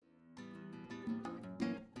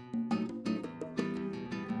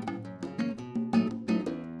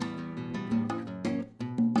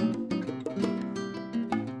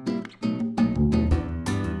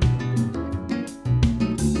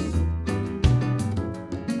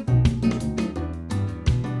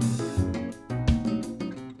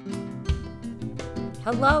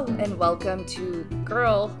Hello and welcome to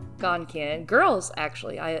Girl Gone Canon. Girls,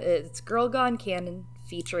 actually. It's Girl Gone Canon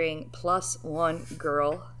featuring plus one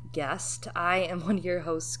girl guest. I am one of your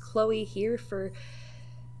hosts, Chloe, here for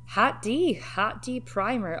Hot D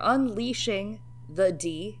Primer, Unleashing the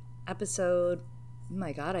D, episode, oh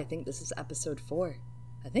my god, I think this is episode 4.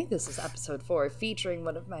 Featuring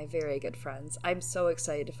one of my very good friends. I'm so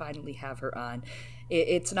excited to finally have her on.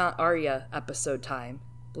 It's not Arya episode time,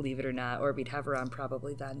 believe it or not, or we'd have her on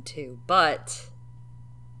probably then too. But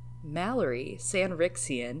Mallory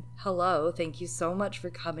Sanrixian, hello. Thank you so much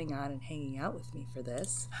for coming on and hanging out with me for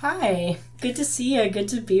this. Hi. Good to see you. Good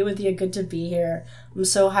to be with you. Good to be here. I'm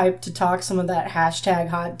so hyped to talk some of that hashtag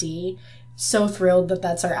Hot D. So thrilled that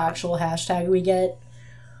that's our actual hashtag we get.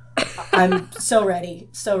 I'm so ready.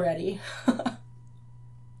 So ready.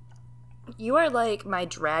 You are like my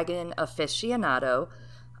dragon aficionado.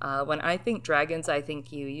 When I think dragons, I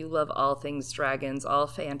think you. You love all things dragons, all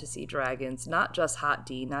fantasy dragons, not just Hot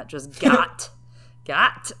D, not just got.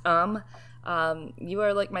 You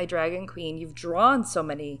are like my dragon queen. You've drawn so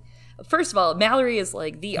many. First of all, Mallory is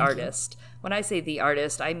like the artist. When I say the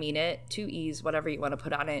artist, I mean it. 2 E's, whatever you want to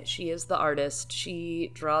put on it. She is the artist. She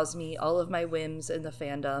draws me all of my whims in the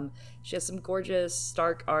fandom. She has some gorgeous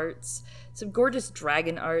Stark arts, some gorgeous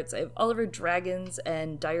dragon arts. I have all of her dragons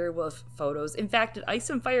and direwolf photos. In fact, at Ice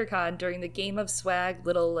and FireCon, during the Game of Swag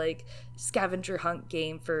little like scavenger hunt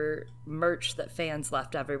game for merch that fans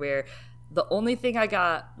left everywhere, the only thing I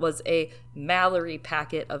got was a Mallory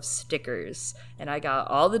packet of stickers. And I got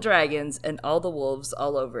all the dragons and all the wolves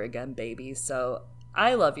all over again, baby. So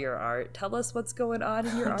I love your art. Tell us what's going on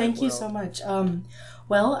in your art Thank you world. so much.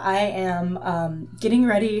 Well, I am getting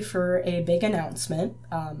ready for a big announcement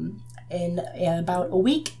in about a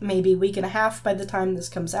week, maybe week and a half by the time this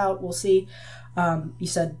comes out. We'll see. You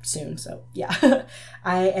said soon, so yeah.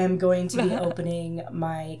 I am going to be opening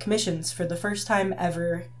my commissions for the first time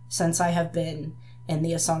ever since I have been in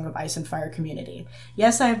the A Song of Ice and Fire community.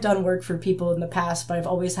 Yes, I have done work for people in the past, but I've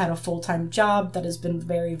always had a full-time job that has been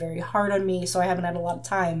very, very hard on me, so I haven't had a lot of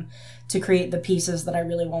time to create the pieces that I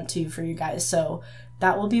really want to for you guys. So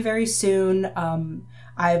that will be very soon.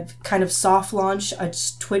 I've kind of soft launched a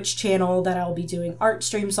Twitch channel that I'll be doing art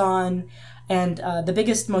streams on. And the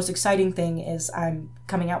biggest, most exciting thing is I'm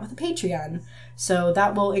coming out with a Patreon. So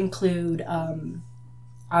that will include,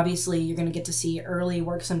 obviously, you're going to get to see early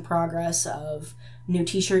works in progress of new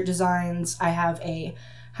t-shirt designs. I have a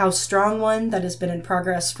How Strong one that has been in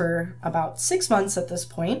progress for about 6 months at this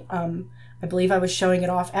point. I believe I was showing it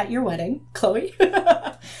off at your wedding, Chloe.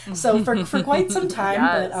 So for quite some time,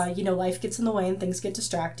 yes. But life gets in the way and things get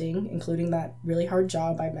distracting, including that really hard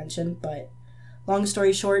job I mentioned. But long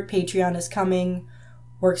story short, Patreon is coming.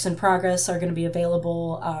 Works in progress are going to be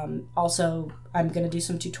available. Also, I'm going to do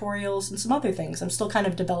some tutorials and some other things. I'm still kind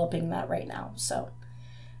of developing that right now. So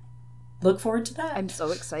look forward to that. I'm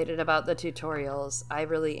so excited about the tutorials. I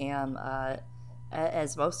really am.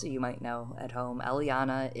 As most of you might know at home,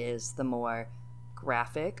 Eliana is the more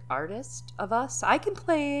graphic artist of us. I can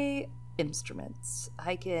play instruments.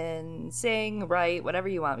 I can sing, write, whatever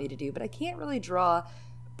you want me to do, but I can't really draw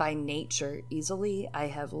by nature easily. I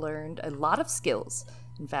have learned a lot of skills.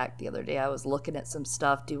 In fact, the other day I was looking at some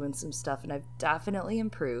stuff, doing some stuff, and I've definitely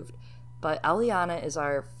improved. But Eliana is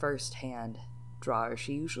our first-hand drawer.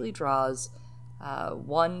 She usually draws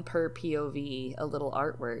one per POV, a little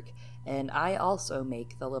artwork. And I also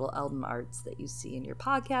make the little album arts that you see in your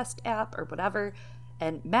podcast app or whatever.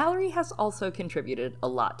 And Mallory has also contributed a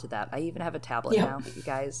lot to that. I even have a tablet now, but you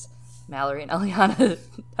guys, Mallory and Eliana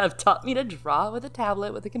have taught me to draw with a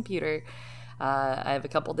tablet, with a computer. I have a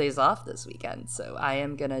couple days off this weekend, so I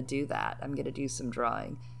am going to do that. I'm going to do some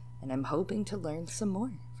drawing. And I'm hoping to learn some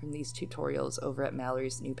more from these tutorials over at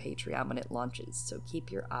Mallory's new Patreon when it launches. So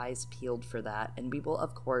keep your eyes peeled for that. And we will,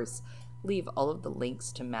 of course, leave all of the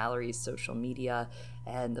links to Mallory's social media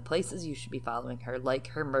and the places you should be following her, like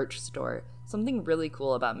her merch store. Something really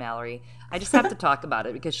cool about Mallory. I just have to talk about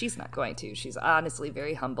it because she's not going to. She's honestly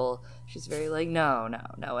very humble. She's very like, no.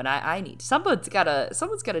 And I need, someone's gotta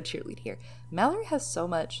cheerlead here. Mallory has so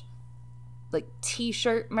much like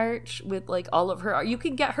t-shirt merch with like all of her art. You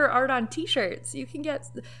can get her art on t-shirts. You can get,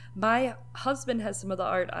 my husband has some of the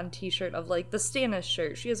art on t-shirt of like the Stannis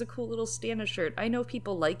shirt. She has a cool little Stannis shirt. I know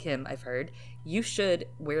people like him, I've heard. You should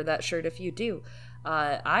wear that shirt if you do.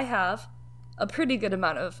 I have a pretty good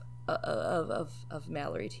amount of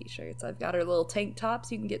Mallory t-shirts. I've got her little tank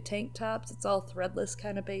tops. You can get tank tops. It's all threadless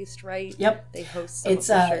kind of based, right? Yep. They host some of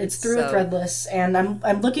the shirts, it's through threadless, and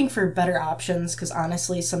I'm looking for better options because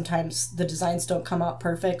honestly sometimes the designs don't come out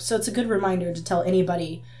perfect. So it's a good reminder to tell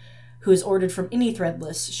anybody who is ordered from any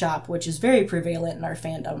Threadless shop, which is very prevalent in our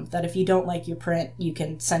fandom, that if you don't like your print, you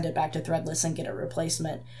can send it back to Threadless and get a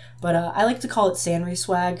replacement. But I like to call it Sanri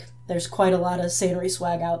swag. There's quite a lot of Sanri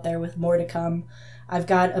swag out there with more to come. I've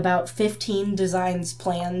got about 15 designs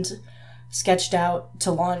planned, sketched out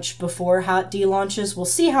to launch before Hot D launches. We'll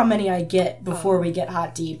see how many I get before we get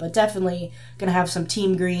Hot D, but definitely gonna have some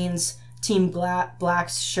Team Greens, Team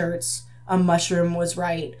Blacks shirts. A Mushroom was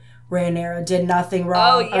right. Rhaenyra did nothing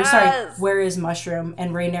wrong. Oh, yes! Sorry, where is Mushroom?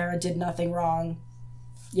 And Rhaenyra did nothing wrong.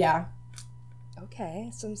 Yeah. Okay,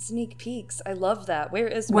 some sneak peeks. I love that. Where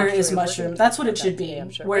is Mushroom? That's what it should be.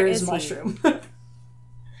 Sure. Where is Mushroom?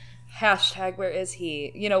 Hashtag where is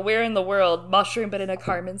he? You know, where in the world? Mushroom, but in a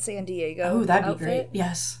Carmen Sandiego Oh, that'd outfit? be great.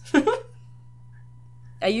 Yes.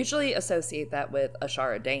 I usually associate that with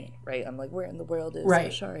Ashara Dane, right? I'm like, where in the world is right.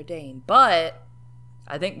 Ashara Dane? But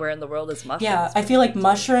I think where in the world is Mushroom? Yeah, I feel like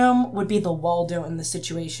Mushroom would be the Waldo in the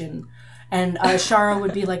situation, and Ashara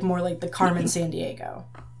would be like more like the Carmen Sandiego.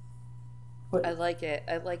 I like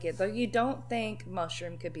it. Though you don't think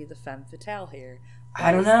Mushroom could be the femme fatale here.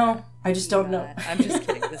 I don't know. I just don't know. I'm just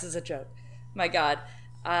kidding. This is a joke. My God.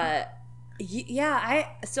 I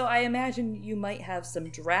imagine you might have some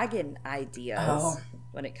dragon ideas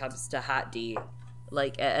when it comes to Hot D.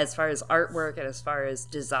 Like, as far as artwork and as far as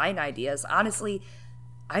design ideas. Honestly,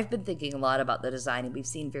 I've been thinking a lot about the design, and we've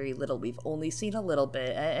seen very little. We've only seen a little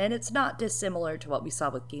bit, and it's not dissimilar to what we saw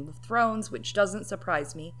with Game of Thrones, which doesn't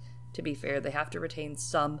surprise me. To be fair, they have to retain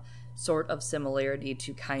some sort of similarity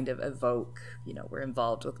to kind of evoke, we're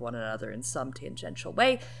involved with one another in some tangential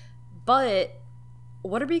way. But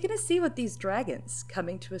what are we going to see with these dragons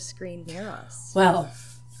coming to a screen near us? Well,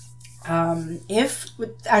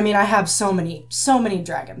 I have so many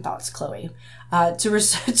dragon thoughts, Chloe. To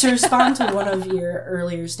respond to one of your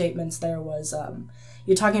earlier statements, there was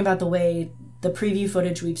you're talking about the way the preview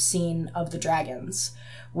footage we've seen of the dragons,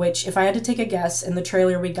 which, if I had to take a guess, in the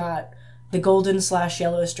trailer we got the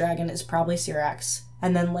golden/yellowest dragon is probably Syrax,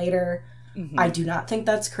 and then later, I do not think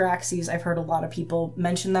that's Caraxes. I've heard a lot of people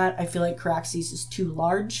mention that. I feel like Caraxes is too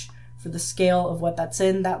large for the scale of what that's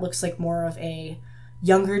in. That looks like more of a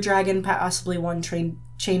younger dragon, possibly one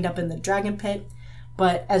chained up in the dragon pit.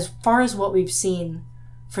 But as far as what we've seen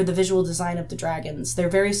for the visual design of the dragons, they're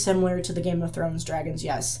very similar to the Game of Thrones dragons,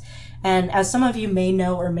 yes. And as some of you may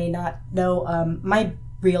know or may not know, my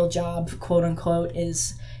real job, quote unquote,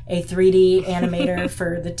 is a 3D animator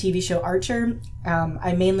for the TV show Archer.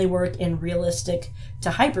 I mainly work in realistic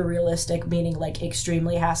to hyper-realistic, meaning like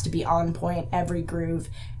extremely has to be on point, every groove,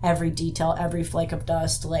 every detail, every flake of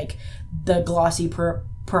dust, like the glossy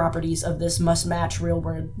properties of this must match real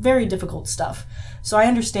world. Very difficult stuff. So I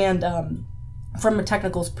understand from a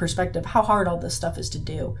technical perspective how hard all this stuff is to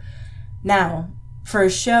do. Now, for a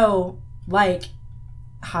show like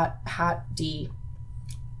Hot D.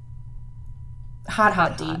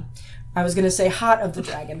 I was going to say Hot of the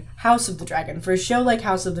Dragon. House of the Dragon. For a show like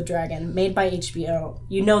House of the Dragon, made by HBO,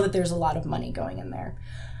 you know that there's a lot of money going in there.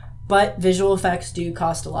 But visual effects do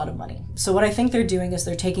cost a lot of money. So what I think they're doing is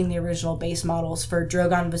they're taking the original base models for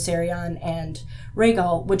Drogon, Viserion, and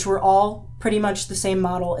Rhaegal, which were all pretty much the same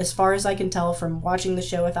model, as far as I can tell from watching the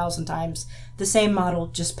show 1,000 times. The same model,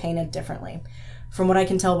 just painted differently. From what I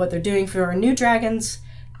can tell what they're doing for our new dragons,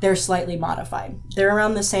 they're slightly modified. They're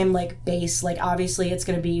around the same, base. Obviously, it's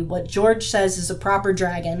going to be what George says is a proper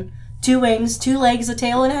dragon. 2 wings, 2 legs, a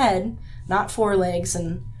tail, and a head. Not 4 legs,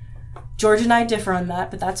 and George and I differ on that,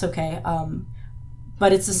 but that's okay.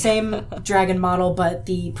 But it's the same dragon model, but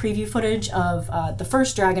the preview footage of the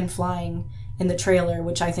first dragon flying in the trailer,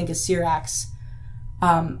 which I think is Syrax,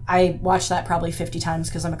 I watched that probably 50 times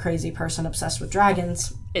because I'm a crazy person obsessed with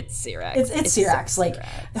dragons. It's Syrax. It's Syrax.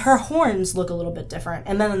 Her horns look a little bit different.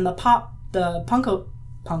 And then the Funko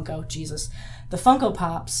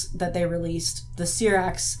Pops that they released, the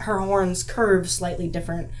Syrax, her horns curve slightly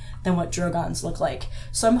different than what Drogon's look like.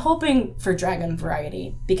 So I'm hoping for dragon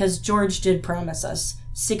variety, because George did promise us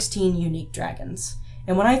 16 unique dragons.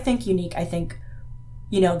 And when I think unique, I think,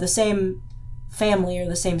 the same family or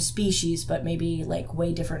the same species, but maybe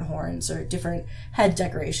way different horns or different head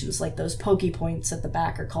decorations, like those pokey points at the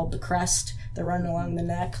back are called the crest that run along the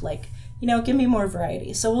neck. Give me more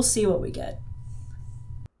variety. So we'll see what we get.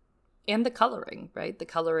 And the coloring, right? The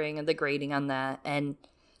coloring and the grading on that. And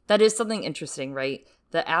that is something interesting, right?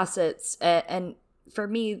 The assets, and for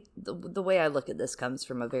me, the way I look at this comes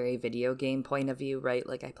from a very video game point of view, right?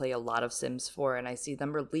 I play a lot of Sims 4, and I see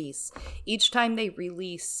them release. Each time they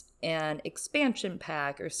release an expansion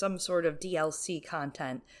pack or some sort of DLC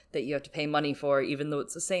content that you have to pay money for, even though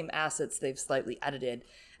it's the same assets they've slightly edited.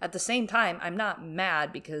 At the same time, I'm not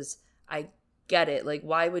mad because I get it. Like,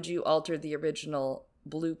 why would you alter the original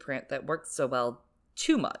blueprint that worked so well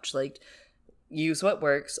too much? Like, use what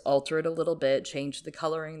works, alter it a little bit, change the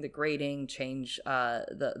coloring, the grading, change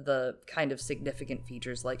the kind of significant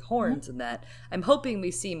features like horns and that. I'm hoping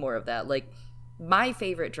we see more of that. Like, my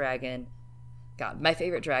favorite dragon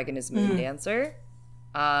is Moondancer.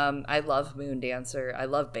 I love Moondancer. I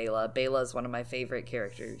love Bela. Bela is one of my favorite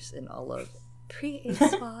characters in all of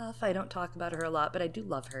Pre-Aeswaf. I don't talk about her a lot, but I do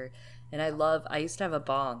love her. And I used to have a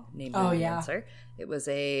bong named Moondancer. It was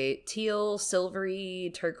a teal,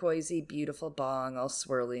 silvery, turquoisey, beautiful bong, all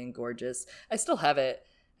swirly and gorgeous. I still have it.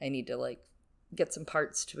 I need to, like, get some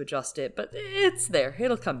parts to adjust it, but it's there.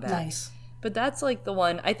 It'll come back. Nice. But that's, like, the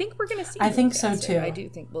one I think we're going to see. I think so, too. I do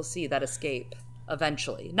think we'll see that escape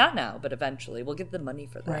eventually. Not now, but eventually. We'll get the money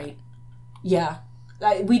for that. Right. Yeah.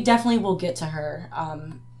 We definitely will get to her.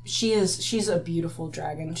 She's a beautiful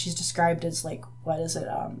dragon. She's described as, like, what is it?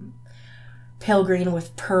 Pale green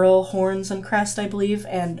with pearl horns and crest, I believe.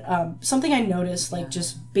 And something I noticed, like,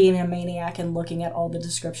 just being a maniac and looking at all the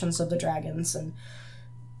descriptions of the dragons and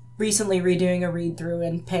recently redoing a read-through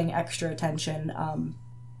and paying extra attention,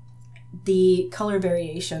 the color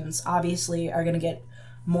variations obviously are going to get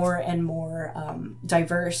more and more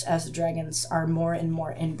diverse as the dragons are more and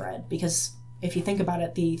more inbred. Because if you think about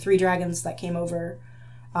it, the 3 dragons that came over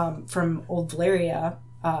from Old Valyria,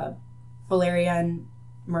 Valerian,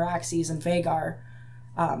 Meraxes, and Vhagar,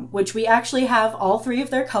 which we actually have all 3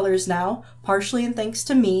 of their colors now, partially in thanks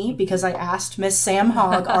to me, because I asked Miss Sam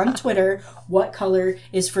Hogg on Twitter, what color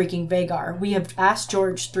is freaking Vhagar? We have asked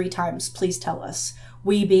George 3 times, please tell us.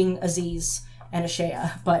 We being Aziz and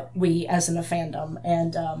Ashea, but we as in a fandom.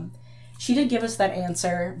 And she did give us that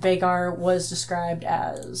answer. Vhagar was described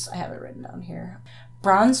as, I have it written down here,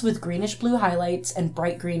 bronze with greenish blue highlights and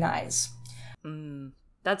bright green eyes.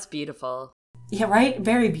 That's beautiful. Yeah, right?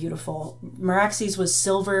 Very beautiful. Meraxes was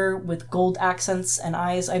silver with gold accents and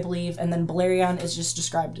eyes, I believe, and then Balerion is just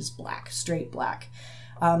described as black, straight black.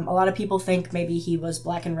 A lot of people think maybe he was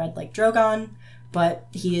black and red like Drogon, but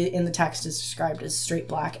he, in the text, is described as straight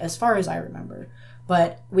black, as far as I remember.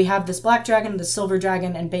 But we have this black dragon, this silver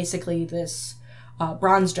dragon, and basically this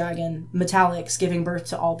bronze dragon, metallics, giving birth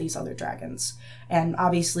to all these other dragons, and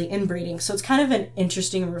obviously inbreeding. So it's kind of an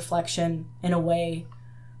interesting reflection, in a way,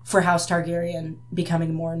 for House Targaryen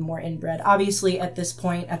becoming more and more inbred. Obviously, at this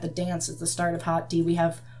point, at the dance, at the start of Hot D, we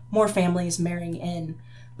have more families marrying in,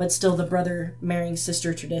 but still the brother marrying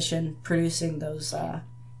sister tradition, producing those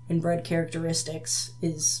inbred characteristics,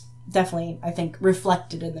 is definitely, I think,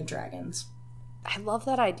 reflected in the dragons. I love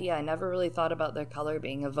that idea. I never really thought about their color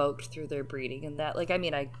being evoked through their breeding and that. Like, I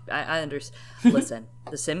mean, I understand. Listen,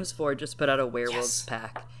 The Sims 4 just put out a werewolves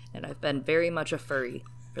pack, and I've been very much a furry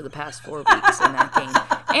for the past 4 weeks in that game.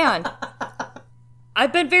 And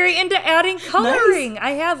I've been very into adding coloring. Nice.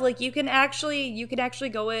 I have, like, you can actually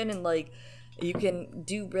go in and, like, you can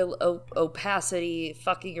do real opacity,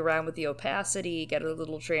 fucking around with the opacity, get a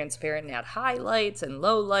little transparent and add highlights and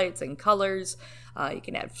lowlights and colors. You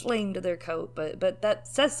can add flame to their coat, but that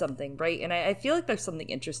says something, right? And I feel like there's something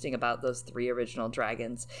interesting about those 3 original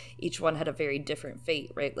dragons. Each one had a very different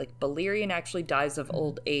fate, right? Like, Balerion actually dies of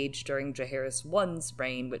old age during Jaehaerys I's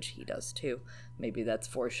reign, which he does too. Maybe that's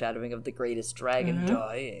foreshadowing of the greatest dragon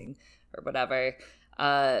dying, or whatever.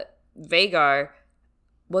 Vhagar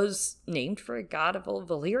was named for a god of Old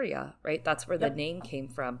Valyria, right? That's where the name came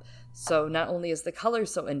from. So not only is the color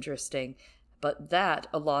so interesting, but that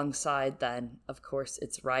alongside then, of course,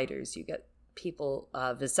 its riders. You get people,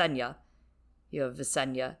 Visenya. You have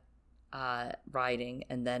Visenya riding,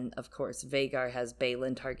 and then, of course, Vhagar has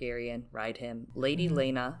Balin Targaryen ride him, Lady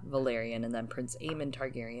Laena Velaryon, and then Prince Aemon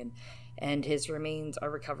Targaryen. And his remains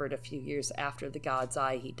are recovered a few years after the God's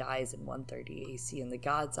Eye. He dies in 130 AC in the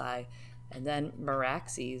God's Eye. And then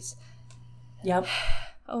Meraxes. Yep.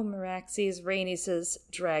 Oh, Meraxes, Rhaenys'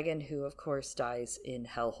 dragon, who, of course, dies in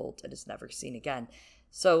Hellholt and is never seen again.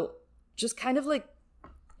 So, just kind of like,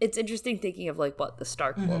 it's interesting thinking of, like, what the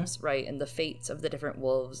Stark wolves, right? And the fates of the different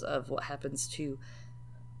wolves, of what happens to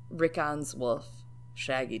Rickon's wolf,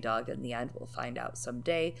 Shaggy Dog, in the end. We'll find out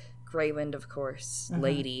someday. Greywind, of course.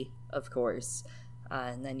 Lady, of course.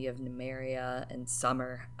 And then you have Nymeria and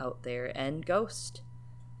Summer out there, and Ghost.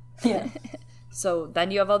 Yeah. So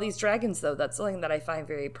then you have all these dragons, though. That's something that I find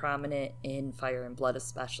very prominent in Fire and Blood,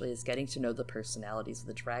 especially, is getting to know the personalities of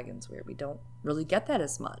the dragons, where we don't really get that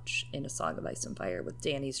as much in A Song of Ice and Fire with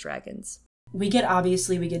Dany's dragons. We get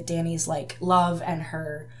Dany's, like, love and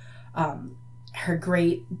her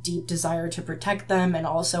great deep desire to protect them, and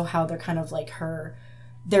also how they're kind of like her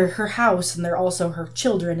they're her house and they're also her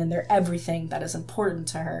children and they're everything that is important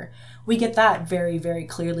to her. We get that very, very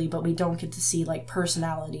clearly, but we don't get to see like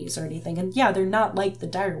personalities or anything. And yeah, they're not like the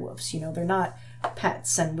direwolves, they're not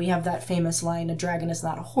pets. And we have that famous line, a dragon is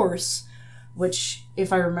not a horse, which,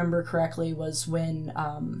 if I remember correctly, was when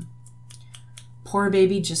poor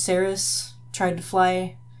baby Jacaerys tried to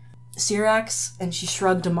fly Syrax and she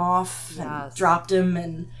shrugged him off and dropped him.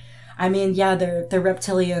 And I mean, yeah, they're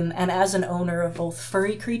reptilian, and as an owner of both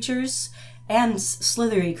furry creatures and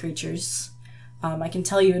slithery creatures, I can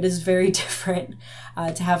tell you it is very different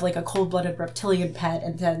to have like a cold-blooded reptilian pet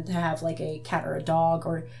and then to have like a cat or a dog,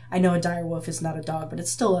 or I know a direwolf is not a dog, but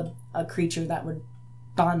it's still a creature that would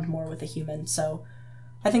bond more with a human. So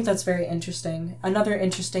I think that's very interesting. Another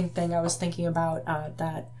interesting thing I was thinking about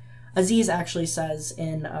that Aziz actually says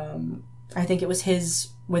in, I think it was his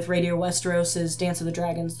with Radio Westeros' Dance of the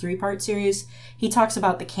Dragons 3-part series, he talks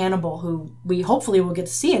about the cannibal who we hopefully will get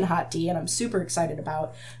to see in Hot D, and I'm super excited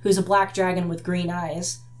about, who's a black dragon with green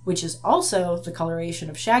eyes, which is also the coloration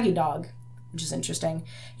of Shaggy Dog, which is interesting.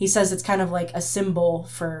 He says it's kind of like a symbol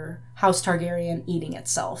for House Targaryen eating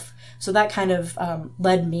itself. So that kind of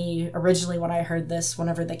led me, originally when I heard this,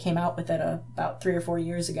 whenever they came out with it about 3 or 4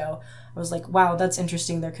 years ago, I was like, wow, that's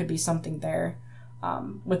interesting. There could be something there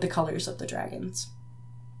with the colors of the dragons.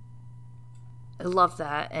 I love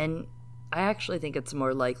that, and I actually think it's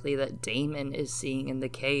more likely that Daemon is seeing in the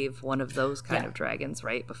cave one of those kind of dragons,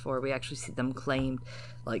 right? Before we actually see them claimed,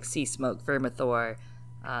 like Sea Smoke, Vermithor,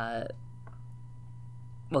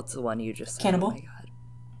 what's the one you just said? Cannibal. Oh my god.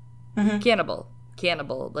 Mm-hmm.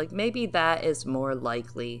 Cannibal. Like, maybe that is more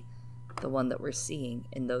likely the one that we're seeing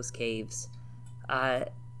in those caves. That's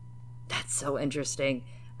so interesting.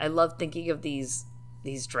 I love thinking of these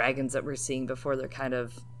dragons that we're seeing before they're kind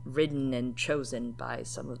of ridden and chosen by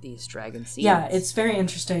some of these dragon seeds. Yeah, it's very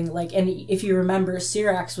interesting. Like, and if you remember,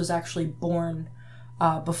 Syrax was actually born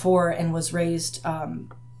before and was raised, and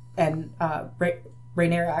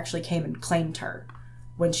Rhaenyra actually came and claimed her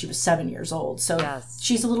when she was 7 years old. So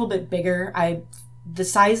she's a little bit bigger. The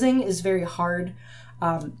sizing is very hard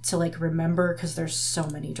to like remember because there's so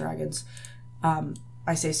many dragons.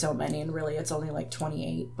 I say so many, and really it's only like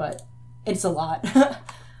 28, but it's a lot.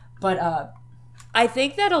 But I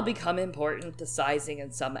think that'll become important, the sizing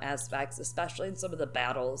in some aspects, especially in some of the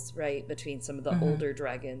battles, right, between some of the older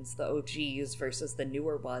dragons, the OGs versus the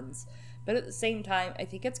newer ones. But at the same time, I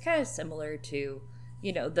think it's kind of similar to,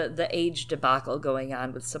 the age debacle going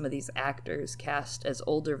on with some of these actors cast as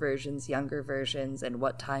older versions, younger versions, and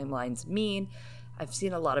what timelines mean. I've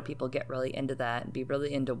seen a lot of people get really into that and be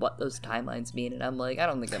really into what those timelines mean, and I'm like, I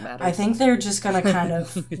don't think it matters. I think they're just going to kind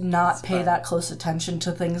of not pay that close attention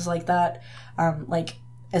to things like that. Like,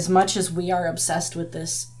 as much as we are obsessed with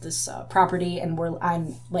this property, and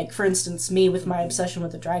I'm like, for instance, me with my obsession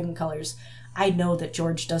with the dragon colors, I know that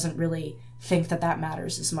George doesn't really think that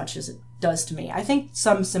matters as much as it does to me. I think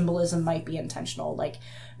some symbolism might be intentional, like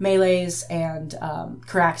Melees and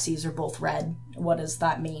Caraxes are both red. What does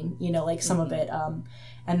that mean? Like some of it.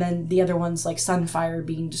 And then the other ones, like Sunfire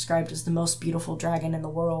being described as the most beautiful dragon in the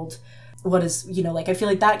world. What is, like, I feel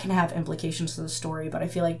like that can have implications to the story, but I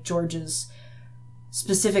feel like George's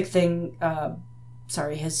specific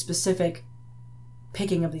his specific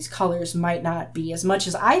picking of these colors might not be as much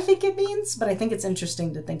as I think it means, but I think it's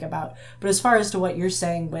interesting to think about. But as far as to what you're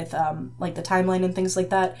saying with like the timeline and things like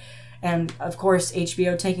that, and of course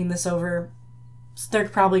HBO taking this over, they're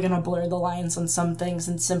probably going to blur the lines on some things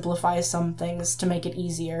and simplify some things to make it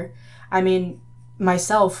easier. I mean,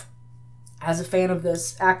 myself, as a fan of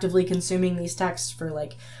this, actively consuming these texts for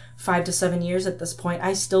like 5 to 7 years at this point,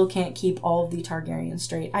 I still can't keep all of the Targaryens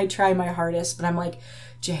straight. I try my hardest, but I'm like,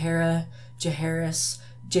 Jaehaerys,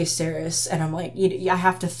 Jacaerys, and I'm like, I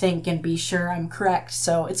have to think and be sure I'm correct.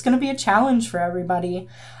 So it's going to be a challenge for everybody,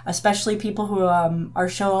 especially people who are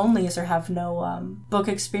show onlys or have no book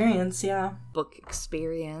experience. Yeah. Book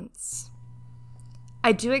experience.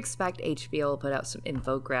 I do expect HBO will put out some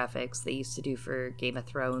infographics they used to do for Game of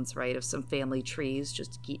Thrones, right, of some family trees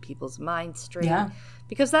just to keep people's minds straight. Yeah.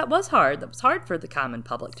 Because that was hard. That was hard for the common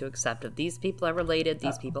public to accept. If these people are related,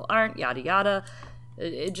 these people aren't, yada yada.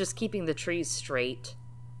 Just keeping the trees straight.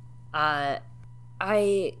 I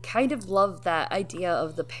kind of love that idea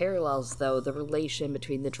of the parallels, though, the relation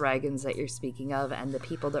between the dragons that you're speaking of and the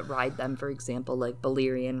people that ride them. For example, like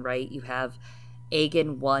Balerion, right? You have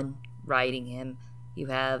Aegon 1 riding him. You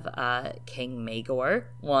have King Maegor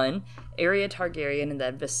 1, Arya Targaryen, and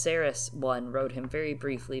then Viserys 1 rode him very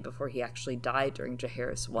briefly before he actually died during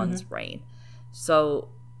Jaehaerys 1's reign. So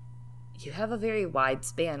you have a very wide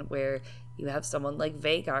span where you have someone like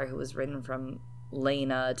Vhagar who was ridden from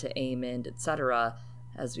Laena to Aemond, etc.,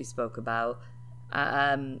 as we spoke about.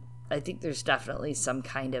 I think there's definitely some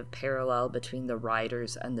kind of parallel between the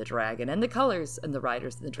riders and the dragon, and the colors and the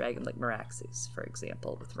riders and the dragon, like Meraxes, for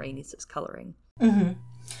example, with Rhaenys' coloring. Mm-hmm.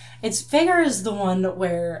 It's Vhagar is the one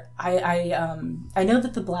where I know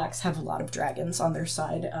that the Blacks have a lot of dragons on their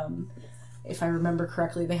side. If I remember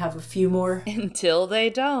correctly, they have a few more. Until they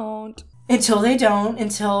don't.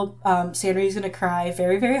 Until Sandry's going to cry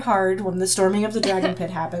very, very hard when the storming of the dragon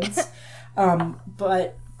pit happens.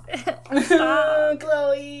 But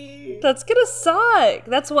Chloe, that's gonna suck.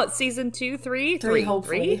 That's what, season 2, 3,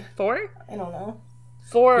 hopefully. 3, 4. I don't know.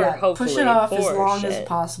 4, yeah, hopefully. Push it off as long as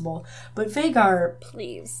possible. But Vhagar,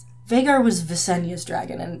 please. Vhagar was Visenya's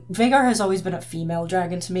dragon, and Vhagar has always been a female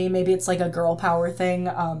dragon to me. Maybe it's like a girl power thing.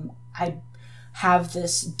 I have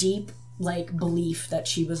this deep belief that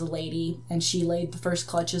she was a lady, and she laid the first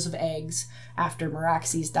clutches of eggs after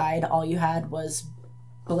Meraxes died. All you had was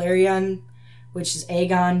Balerion, which is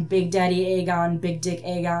Aegon, Big Daddy Aegon, Big Dick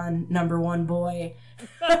Aegon, number one boy.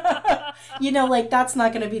 That's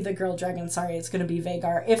not going to be the girl dragon. Sorry, it's going to be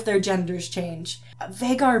Vhagar, if their genders change.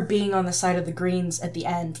 Vhagar being on the side of the Greens at the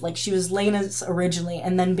end, she was Laena's originally,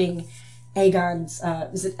 and then being Aegon's,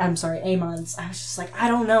 Aemon's. I was just I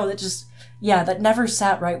don't know, that never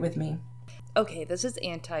sat right with me. Okay, this is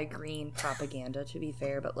anti-green propaganda, to be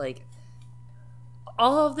fair, but,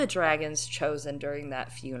 all of the dragons chosen during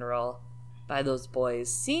that funeral by those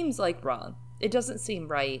boys seems wrong. It doesn't seem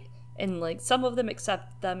right. And some of them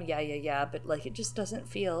accept them, but it just doesn't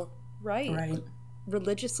feel right. Right.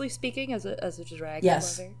 Religiously speaking, as a dragon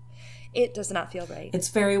lover, it does not feel right. It's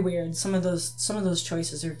very weird. Some of those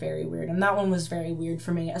choices are very weird, and that one was very weird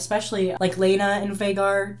for me. Especially Laena and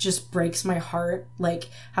Vhagar just breaks my heart.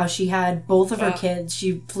 How she had both of her kids.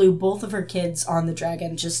 She flew both of her kids on the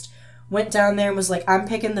dragon. Just went down there and was I'm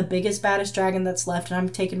picking the biggest, baddest dragon that's left, and I'm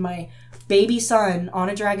taking my baby son on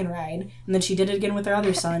a dragon ride. And then she did it again with her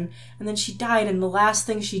other son, and then she died, and the last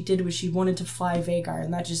thing she did was she wanted to fly Vhagar,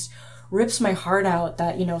 and that just rips my heart out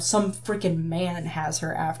that, some freaking man has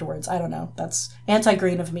her afterwards. I don't know. That's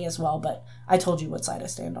anti-green of me as well, but I told you what side I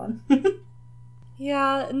stand on.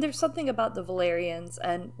 Yeah, and there's something about the Valyrians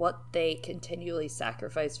and what they continually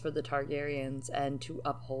sacrifice for the Targaryens and to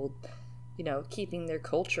uphold, keeping their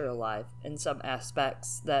culture alive in some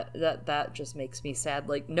aspects that just makes me sad.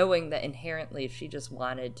 Knowing that inherently if she just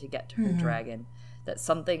wanted to get to her dragon, that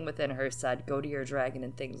something within her said, go to your dragon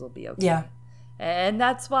and things will be okay. Yeah. And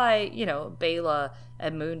that's why, Baela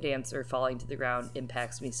and Moondancer falling to the ground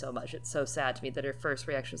impacts me so much. It's so sad to me that her first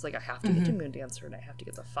reaction is I have to get to Moondancer and I have to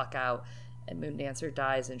get the fuck out. And Moondancer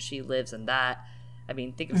dies and she lives, and that,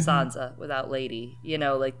 think of Sansa without Lady.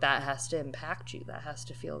 That has to impact you. That has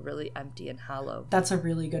to feel really empty and hollow. That's a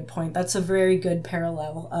really good point. That's a very good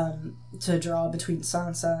parallel to draw between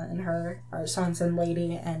Sansa and her, or Sansa and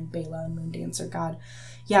Lady, and Baela and Moondancer. God.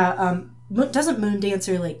 Yeah, doesn't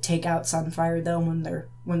Moondancer take out Sunfire though when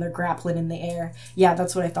they're grappling in the air? Yeah,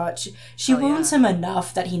 that's what I thought. She wounds him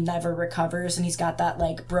enough that he never recovers, and he's got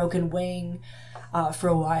that broken wing for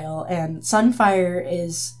a while. And Sunfire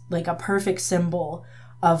is a perfect symbol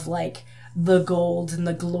of the gold and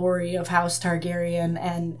the glory of House Targaryen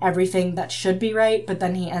and everything that should be right, but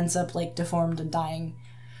then he ends up deformed and dying.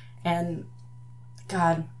 And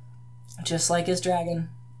God, just like his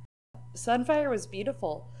dragon. Sunfire was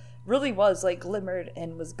beautiful. Really was, glimmered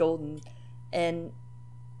and was golden. And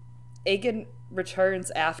Aegon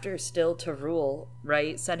returns after still to rule,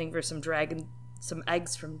 right? Sending for some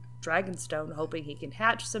eggs from Dragonstone, hoping he can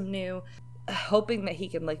hatch some new, hoping that he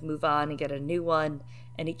can move on and get a new one,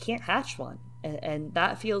 and he can't hatch one. And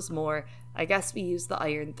that feels more, I guess we use the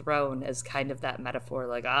Iron Throne as kind of that metaphor,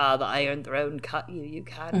 the Iron Throne cut you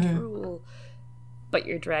can't rule. But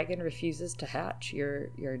your dragon refuses to hatch.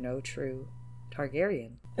 You're no true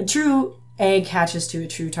Targaryen. A true egg hatches to a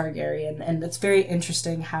true Targaryen, and it's very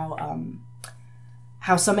interesting how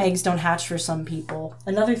some eggs don't hatch for some people.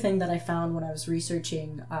 Another thing that I found when I was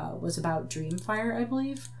researching was about Dreamfire, I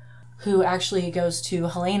believe, who actually goes to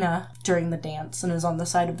Helaena during the dance and is on the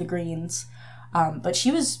side of the Greens. But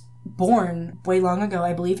she was born way long ago,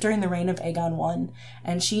 I believe during the reign of Aegon I,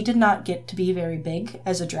 and she did not get to be very big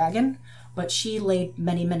as a dragon, but she laid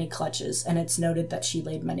many, many clutches, and it's noted that she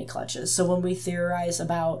laid many clutches. So when we theorize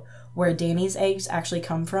about where Dany's eggs actually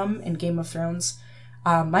come from in Game of Thrones,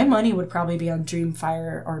 my money would probably be on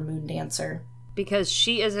Dreamfire or Moondancer. Because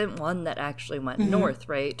she isn't one that actually went north,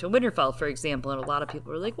 right? To Winterfell, for example, and a lot of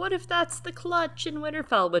people were what if that's the clutch in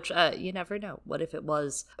Winterfell? Which, you never know. What if it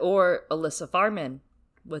was? Or Alyssa Farman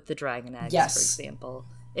with the dragon eggs, for example.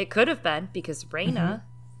 It could have been, because Rhaena,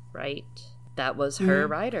 right, That was her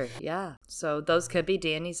rider, yeah. So those could be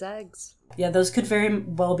Dany's eggs. Yeah, those could very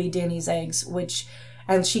well be Dany's eggs,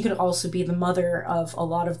 and she could also be the mother of a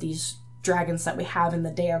lot of these dragons that we have in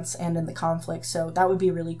the dance and in the conflict. So that would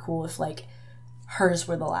be really cool if, like, hers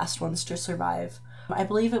were the last ones to survive. I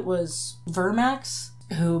believe it was Vermax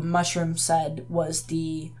who Mushroom said was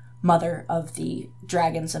the mother of the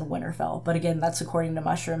dragons in Winterfell. But again, that's according to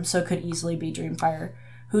Mushroom, so it could easily be Dreamfire,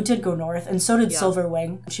 who did go north, and so did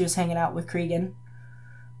Silverwing. She was hanging out with Cregan.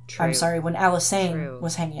 True. I'm sorry, when Alysanne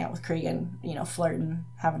was hanging out with Cregan, flirting,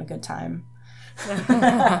 having a good time.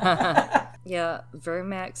 Yeah,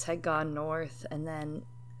 Vermax had gone north, and then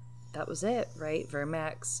that was it, right?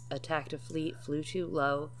 Vermax attacked a fleet, flew too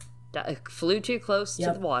low, flew too close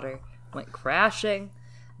to the water, went crashing,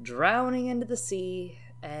 drowning into the sea,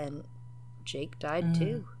 and Jake died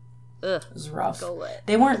too. Ugh, it was rough.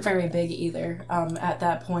 They weren't very big either. At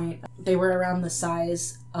that point, they were around the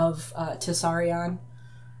size of Tessarion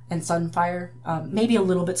and Sunfire. Maybe a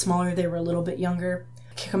little bit smaller. They were a little bit younger.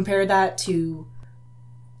 Compare that to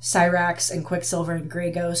Syrax and Quicksilver and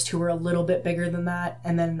Grey Ghost, who were a little bit bigger than that.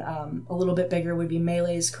 And then a little bit bigger would be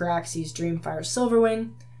Melee's, Caraxes, Dreamfire,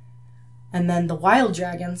 Silverwing. And then the wild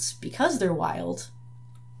dragons, because they're wild,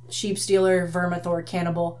 Sheepstealer, Vermithor,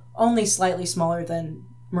 Cannibal, only slightly smaller than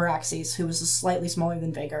Meraxes, who was slightly smaller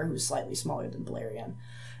than Vhagar, who was slightly smaller than Balerion.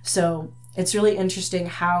 So it's really interesting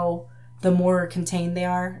how the more contained they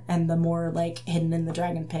are and the more, like, hidden in the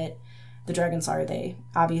dragon pit the dragons are, they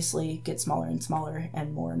obviously get smaller and smaller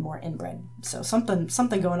and more inbred. So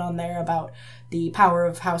something going on there about the power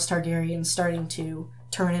of House Targaryen starting to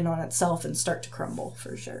turn in on itself and start to crumble,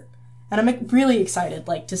 for sure. And I'm really excited,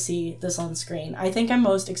 like, to see this on screen. I think I'm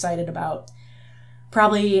most excited about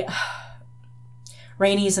probably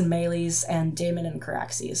Rhaenys and Melee's and Daemon and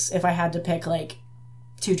Caraxes, if I had to pick, like,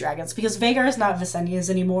 two dragons. Because Vhagar is not Visenya's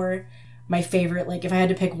anymore. My favorite, like, if I had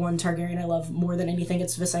to pick one Targaryen I love more than anything,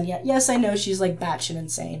 it's Visenya. Yes, I know she's, like, batshit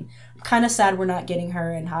insane. I'm kind of sad we're not getting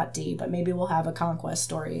her in Hot D, but maybe we'll have a conquest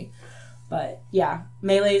story. But, yeah,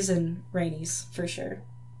 Melee's and Rhaenys, for sure.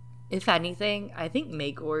 If anything, I think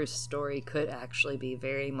Maegor's story could actually be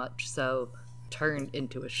very much so turned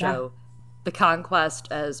into a show. Yeah. The Conquest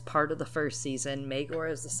as part of the first season, Maegor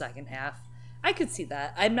as the second half. I could see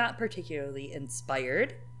that. I'm not particularly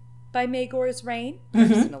inspired by Maegor's reign,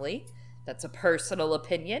 personally. That's a personal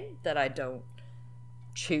opinion that I don't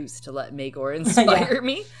choose to let Maegor inspire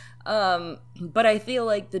me. But I feel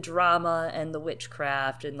like the drama and the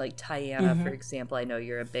witchcraft and, like, Tyanna, for example. I know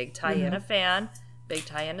you're a big Tyanna fan, big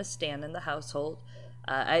Tyanna stan in the household.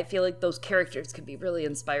 I feel like those characters could be really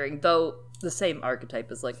inspiring, though the same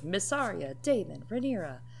archetype is, like, Mysaria, Daemon,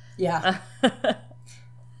 Rhaenyra. Yeah.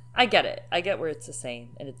 I get it. I get where it's the same,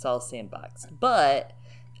 and it's all sandboxed. But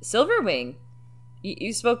Silverwing,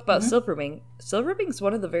 you spoke about Silverwing. Silverwing's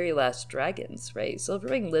one of the very last dragons, right?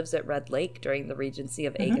 Silverwing lives at Red Lake during the regency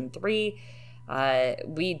of Aegon III.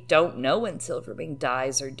 We don't know when Silverwing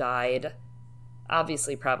dies or died.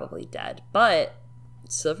 Obviously, probably dead. But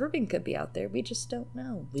Silverwing could be out there. We just don't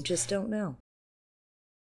know.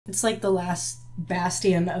 It's like the last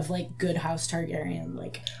bastion of, like, good House Targaryen.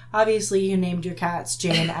 Like, obviously you named your cats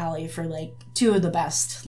Jay and Allie for, like, two of the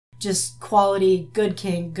best. Just quality, good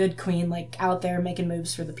king, good queen, like, out there making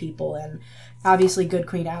moves for the people. And obviously good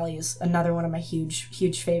Queen Allie is another one of my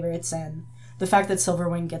huge favorites. And the fact that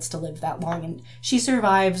Silverwing gets to live that long and she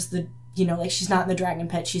survives the, like, she's not in the dragon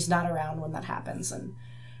pit, she's not around when that happens. And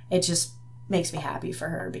it just makes me happy for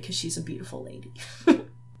her because she's a beautiful lady.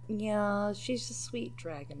 Yeah, she's a sweet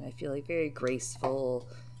dragon, I feel like, very graceful.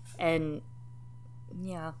 And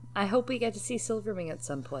yeah, I hope we get to see Silverwing at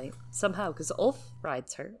some point, somehow, because Ulf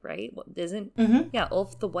rides her, right? Yeah,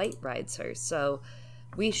 Ulf the White rides her, so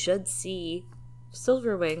we should see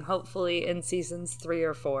Silverwing, hopefully, in seasons 3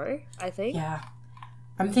 or 4, I think. Yeah.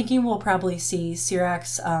 I'm thinking we'll probably see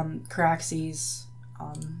Syrax, Caraxes,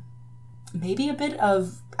 maybe a bit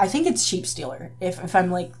of, I think it's Sheepstealer, if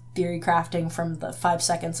I'm, like, theory crafting from the 5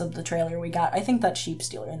 seconds of the trailer we got. I think that's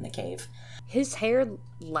Sheepstealer in the cave. His hair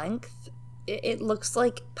length, it looks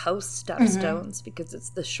like post stepstones because it's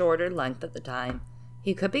the shorter length at the time.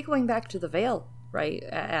 He could be going back to the Vale, right?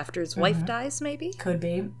 After his wife dies, maybe? Could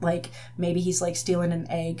be. Like, maybe he's, like, stealing an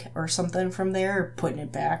egg or something from there, or putting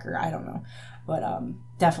it back, or I don't know. But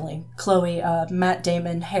definitely. Chloe, Matt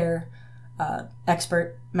Damon, hair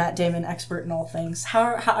expert. Matt Damon, expert in all things.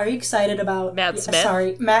 How are you excited about... Matt Smith?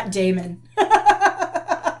 Sorry, Matt Damon.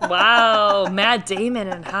 Wow, Matt Damon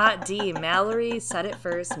and Hot D. Mallory said it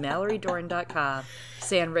first, MalloryDorn.com.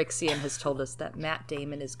 Sanrixian has told us that Matt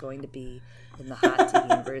Damon is going to be in the Hot D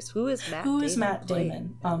universe. Who is Matt Damon? Who is Matt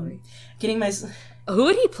Damon? Getting my... Who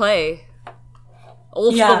would he play?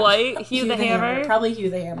 Ulf the White, Hugh the Hammer. Probably Hugh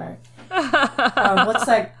the Hammer. What's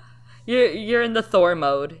that? You're in the Thor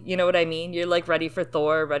mode. You know what I mean? You're like ready for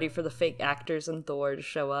Thor, ready for the fake actors in Thor to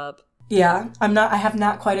show up. Yeah, I have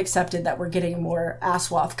not quite accepted that we're getting more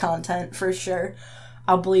Aswath content for sure.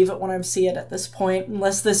 I'll believe it when I see it at this point,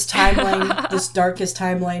 unless this timeline, this darkest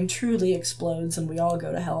timeline, truly explodes and we all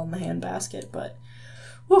go to hell in the handbasket. But,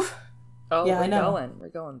 whew. Oh, yeah, I know. We're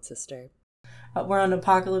going, sister. We're on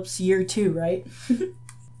Apocalypse Year 2, right?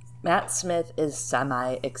 Matt Smith is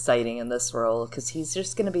semi-exciting in this role because he's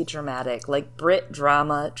just going to be dramatic, like Brit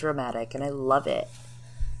drama dramatic, and I love it.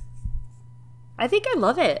 I think I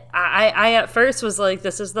love it. I at first was like,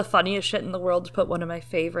 this is the funniest shit in the world to put one of my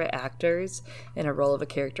favorite actors in a role of a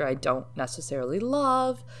character I don't necessarily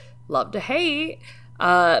love to hate.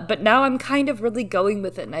 But now I'm kind of really going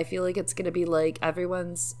with it, and I feel like it's going to be like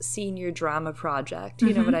everyone's senior drama project.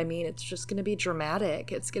 You know what I mean? It's just going to be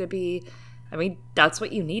dramatic. It's going to be, I mean, that's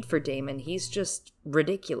what you need for Damon. He's just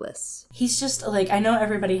ridiculous. He's just, like, I know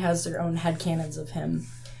everybody has their own headcanons of him,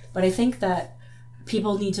 but I think that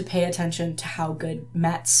people need to pay attention to how good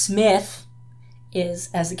Matt Smith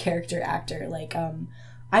is as a character actor. Like,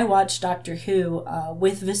 I watched Doctor Who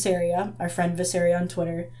with Viseria, our friend Viseria on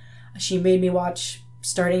Twitter. She made me watch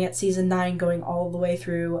starting at season 9, going all the way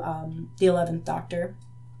through the 11th Doctor.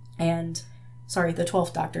 And, sorry, the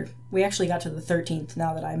 12th Doctor. We actually got to the 13th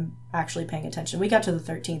now that I'm actually paying attention. We got to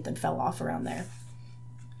the 13th and fell off around there.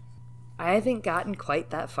 I haven't gotten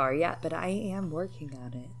quite that far yet, but I am working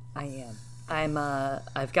on it. I am.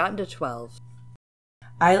 I've gotten to 12.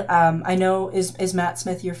 I know, is Matt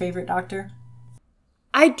Smith your favorite Doctor?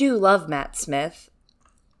 I do love Matt Smith.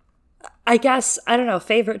 I guess, I don't know,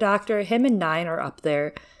 favorite Doctor, him and 9 are up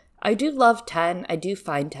there. I do love 10. I do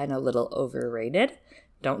find 10 a little overrated.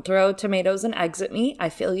 Don't throw tomatoes and eggs at me. I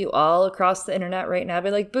feel you all across the internet right now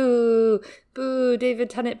be like, boo, boo, David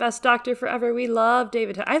Tennant, best Doctor forever. We love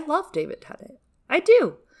David Tennant. I love David Tennant. I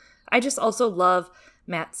do. I just also love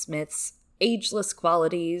Matt Smith's ageless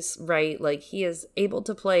qualities, right? Like, he is able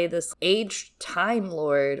to play this aged Time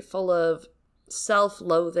Lord full of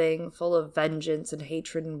self-loathing, full of vengeance and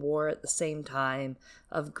hatred and war at the same time,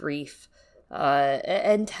 of grief.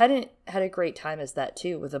 And Tennant had a great time as that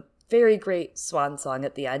too, with a very great swan song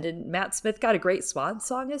at the end. And Matt Smith got a great swan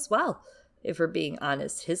song as well, if we're being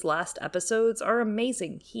honest. His last episodes are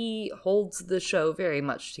amazing. He holds the show very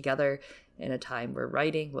much together in a time where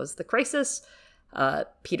writing was the crisis.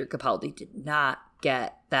 Peter Capaldi did not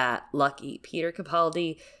get that lucky. Peter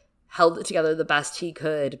Capaldi held it together the best he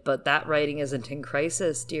could, but that writing isn't in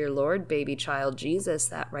crisis. Dear Lord, baby child Jesus,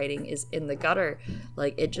 that writing is in the gutter.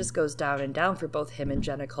 Like, it just goes down and down for both him and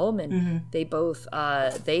Jenna Coleman. Mm-hmm. They both,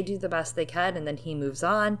 they do the best they can, and then he moves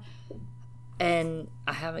on. And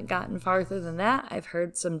I haven't gotten farther than that. I've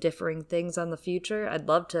heard some differing things on the future. I'd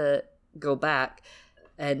love to go back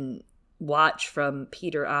and watch from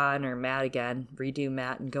Peter on, or Matt again, redo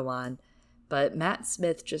Matt and go on. But Matt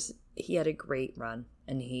Smith he had a great run,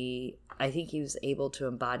 and I think he was able to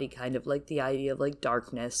embody kind of like the idea of like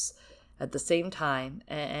darkness at the same time.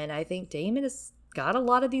 And I think Damon has got a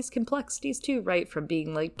lot of these complexities too, right? From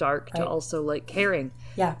being like dark to also like caring.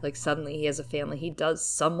 Yeah. Like, suddenly he has a family he does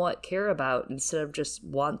somewhat care about instead of just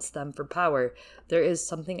wants them for power. There is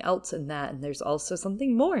something else in that, and there's also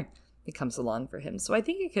something more that comes along for him. So I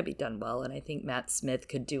think it could be done well, and I think Matt Smith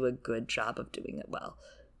could do a good job of doing it well,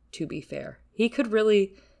 to be fair. He could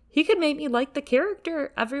make me like the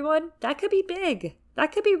character, everyone. That could be big.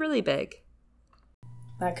 That could be really big.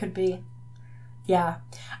 That could be. Yeah.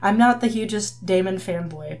 I'm not the hugest Damon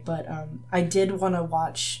fanboy, but I did want to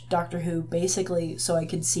watch Doctor Who basically so I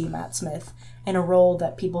could see Matt Smith in a role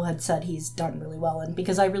that people had said he's done really well in,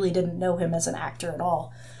 because I really didn't know him as an actor at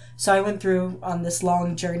all. So I went through on this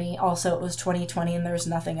long journey. Also, it was 2020 and there was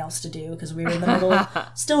nothing else to do because we were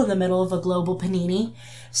still in the middle of a global panini.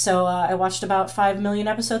 So I watched about 5 million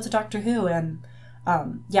episodes of Doctor Who, and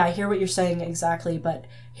yeah, I hear what you're saying exactly, but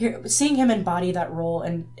seeing him embody that role,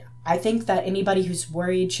 and I think that anybody who's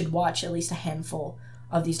worried should watch at least a handful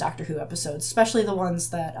of these Doctor Who episodes, especially the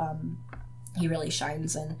ones that he really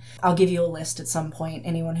shines in. I'll give you a list at some point,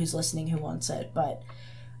 anyone who's listening who wants it, but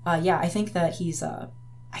yeah, I think that he's a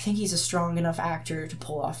strong enough actor to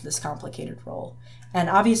pull off this complicated role. And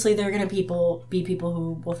obviously there are going to be people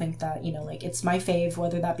who will think that, you know, like, it's my fave,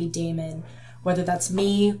 whether that be Damon, whether that's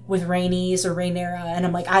me with Rhaenys or Rhaenyra, and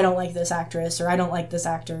I'm like, I don't like this actress, or I don't like this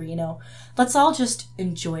actor, you know. Let's all just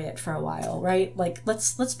enjoy it for a while, right? Like,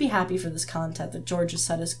 let's be happy for this content that George has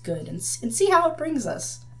said is good, and see how it brings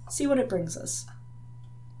us. See what it brings us.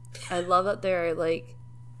 I love that there are, like,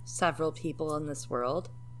 several people in this world.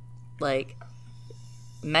 Like,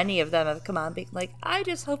 many of them have come on being like, I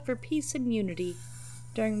just hope for peace and unity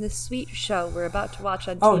during this sweet show we're about to watch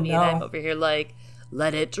on TV. Oh, no. And I'm over here like,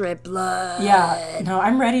 let it drip blood. Yeah, no,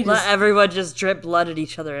 I'm ready to... Let everyone just drip blood at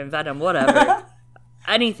each other and venom, whatever.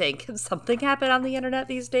 Anything. Can something happen on the internet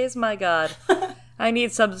these days? My God. I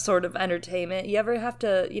need some sort of entertainment. You ever have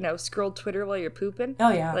to, scroll Twitter while you're pooping?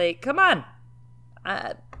 Oh, yeah. Like, come on.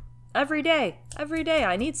 Every day,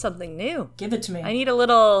 I need something new. Give it to me. I need a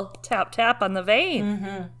little tap on the vein.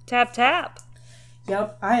 Mm-hmm. Tap.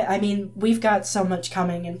 Yep. I mean, we've got so much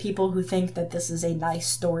coming, and people who think that this is a nice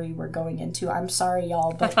story we're going into, I'm sorry,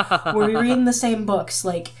 y'all, but we're reading the same books.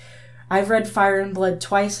 Like, I've read Fire and Blood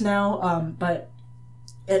twice now, but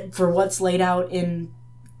for what's laid out in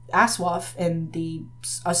Aswaf and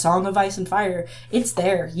A Song of Ice and Fire, it's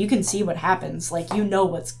there. You can see what happens. Like, you know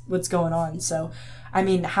what's going on. So, I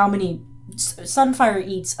mean, how many... Sunfire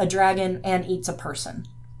eats a dragon and eats a person.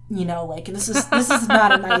 This is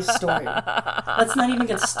not a nice story. Let's not even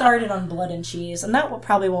get started on Blood and Cheese. And that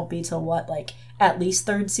probably won't be till at least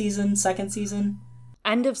second season?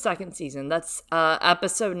 End of second season. That's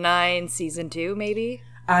episode 9, season 2, maybe?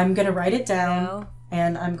 I'm going to write it down,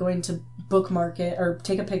 and I'm going to bookmark it or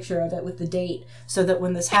take a picture of it with the date so that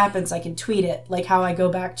when this happens, I can tweet it, like how I go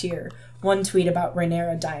back to your one tweet about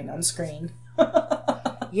Rhaenyra dying on screen.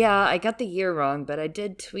 Yeah, I got the year wrong, but I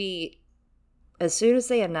did tweet as soon as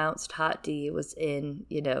they announced Hot D was in,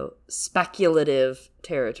 speculative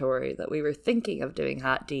territory, that we were thinking of doing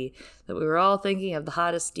Hot D, that we were all thinking of the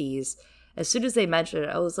hottest Ds. As soon as they mentioned it,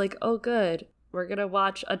 I was like, oh, good. We're going to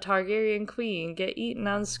watch a Targaryen queen get eaten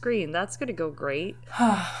on screen. That's going to go great.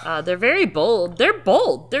 They're very bold. They're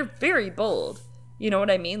bold. They're very bold. You know what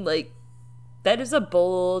I mean? Like, that is a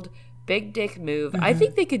bold, big dick move. Mm-hmm. I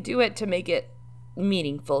think they could do it to make it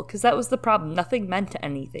meaningful, because that was the problem. Nothing meant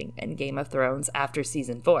anything in Game of Thrones after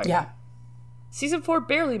season 4. Yeah. Season 4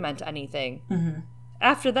 barely meant anything. Mm-hmm.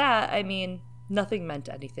 After that, I mean, nothing meant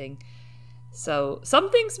anything. So,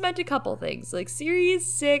 some things meant a couple things. Like,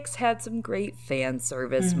 Series 6 had some great fan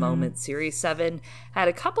service moments. Series 7 had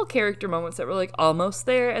a couple character moments that were, like, almost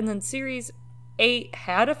there. And then Series 8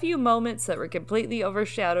 had a few moments that were completely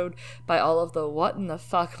overshadowed by all of the what in the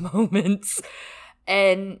fuck moments.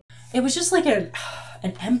 And it was just like an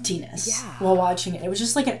emptiness while watching it. It was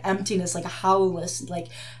just like an emptiness, like a hollowness. Like,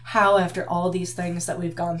 how after all these things that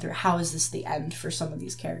we've gone through, how is this the end for some of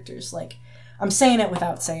these characters? Like, I'm saying it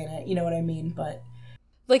without saying it, you know what I mean? But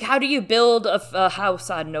like, how do you build a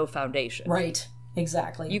house on no foundation? Right,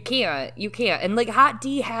 exactly. You can't. And like, Hot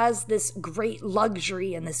D has this great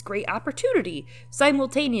luxury and this great opportunity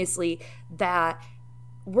simultaneously that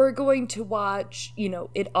we're going to watch,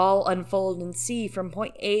 it all unfold and see from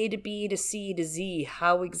point A to B to C to Z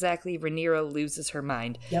how exactly Rhaenyra loses her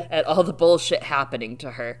mind at all the bullshit happening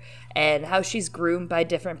to her, and how she's groomed by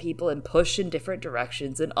different people and pushed in different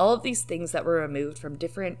directions, and all of these things that were removed from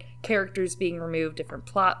different characters being removed, different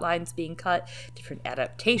plot lines being cut, different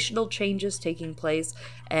adaptational changes taking place,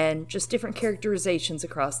 and just different characterizations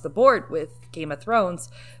across the board with Game of Thrones,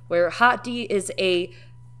 where Hot D is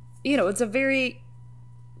it's a very...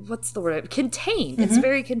 what's the word? Contained. Mm-hmm. It's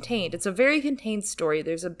very contained. It's a very contained story.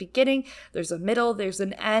 There's a beginning, there's a middle, there's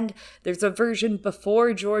an end. There's a version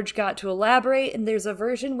before George got to elaborate, and there's a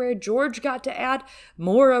version where George got to add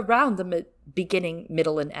more around the beginning,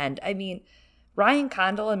 middle, and end. I mean, Ryan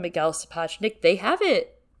Condal and Miguel Sapochnik,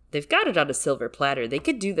 they've got it on a silver platter. They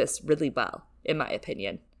could do this really well, in my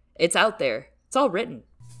opinion. It's out there. It's all written.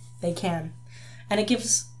 They can. And it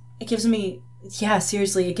gives me... Yeah,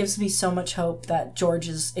 seriously, it gives me so much hope that George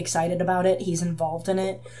is excited about it. He's involved in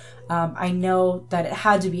it. I know that it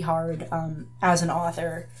had to be hard as an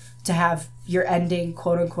author to have your ending,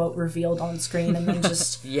 quote-unquote, revealed on screen and then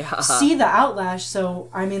just see the outlash.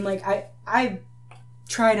 So, I mean, like, I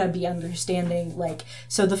try to be understanding. Like,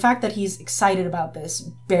 so the fact that he's excited about this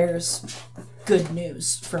bears good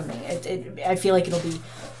news for me. I feel like it'll be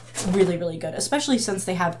really, really good, especially since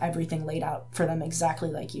they have everything laid out for them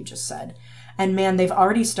exactly like you just said. And man, they've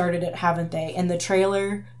already started it, haven't they? In the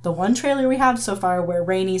trailer, the one trailer we have so far where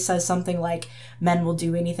Rainey says something like, men will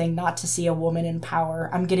do anything not to see a woman in power.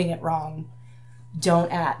 I'm getting it wrong.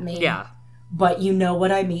 Don't at me. Yeah. But you know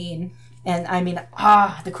what I mean. And I mean,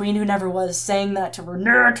 the Queen Who Never Was saying that to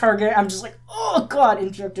Rhaenyra Targaryen, I'm just like, oh God,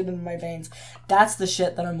 injected into my veins. That's the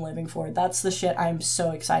shit that I'm living for. That's the shit I'm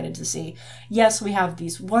so excited to see. Yes, we have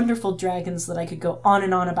these wonderful dragons that I could go on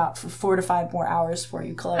and on about for 4 to 5 more hours for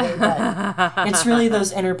you, Chloe, but it's really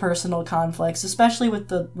those interpersonal conflicts, especially with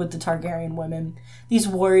the Targaryen women. These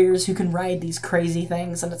warriors who can ride these crazy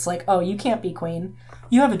things, and it's like, oh, you can't be queen.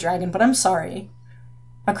 You have a dragon, but I'm sorry.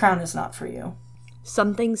 A crown is not for you.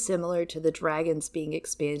 something similar to the dragons being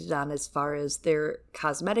expanded on as far as their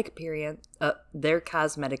cosmetic appearance,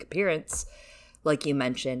 like you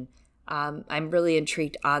mentioned. I'm really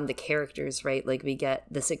intrigued on the characters, right? Like, we get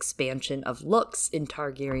this expansion of looks in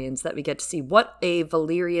Targaryens, that we get to see what a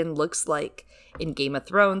Valyrian looks like in Game of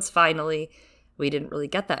Thrones, finally. We didn't really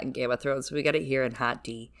get that in Game of Thrones, so we got it here in Hot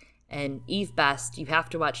D. And Eve Best, you have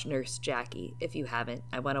to watch Nurse Jackie if you haven't.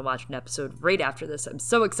 I want to watch an episode right after this. I'm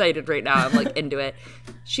so excited right now. I'm like into it.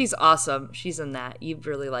 She's awesome. She's in that. You'd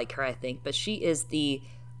really like her, I think. But she is the,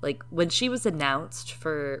 like, when she was announced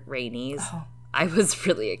for Rhaenys, I was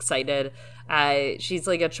really excited. She's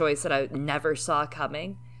like a choice that I never saw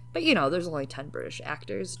coming. But, you know, there's only 10 British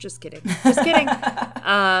actors. Just kidding. Just kidding.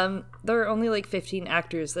 There are only like 15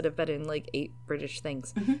 actors that have been in like 8 British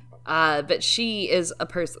things. But she is a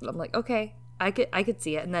person. I'm like, okay, I could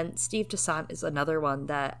see it. And then Steve Toussaint is another one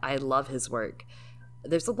that I love his work.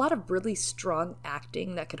 There's a lot of really strong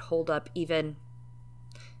acting that could hold up even.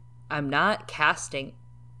 I'm not casting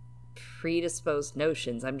predisposed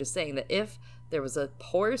notions. I'm just saying that if there was a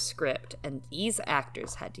poor script and these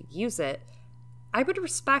actors had to use it, I would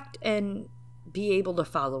respect and be able to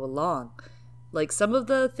follow along. Like, some of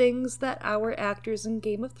the things that our actors in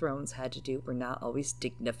Game of Thrones had to do were not always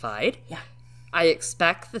dignified. Yeah. I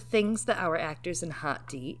expect the things that our actors in Hot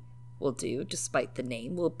D will do, despite the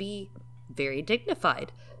name, will be very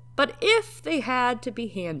dignified. But if they had to be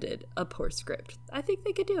handed a poor script, I think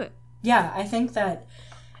they could do it. Yeah, I think that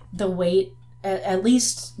the weight, at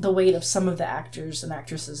least the weight of some of the actors and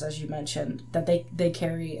actresses, as you mentioned, that they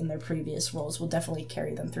carry in their previous roles will definitely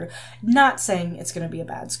carry them through. Not saying it's going to be a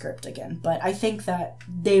bad script again, but I think that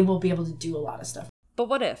they will be able to do a lot of stuff. But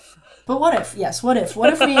what if? Yes, what if?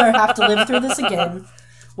 What if we have to live through this again?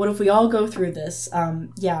 What if we all go through this?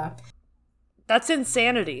 Yeah. That's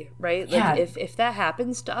insanity, right? Yeah. Like, if that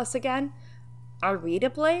happens to us again, are we to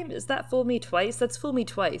blame? Is that fool me twice? That's fool me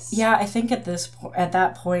twice. Yeah, I think at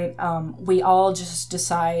that point, we all just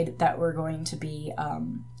decide that we're going to be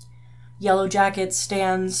Yellow Jacket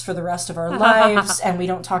stands for the rest of our lives, and we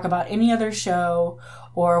don't talk about any other show,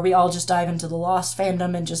 or we all just dive into the Lost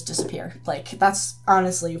fandom and just disappear. Like, that's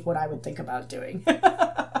honestly what I would think about doing.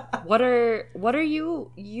 What are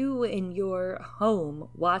you in your home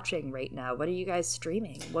watching right now? What are you guys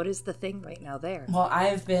streaming? What is the thing right now there? Well,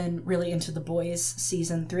 I've been really into The Boys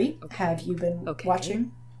season 3. Okay. Have you been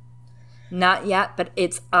watching? Not yet, but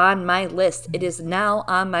it's on my list. It is now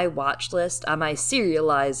on my watch list on my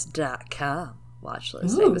serialized.com watch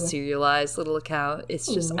list. I have a serialized little account. It's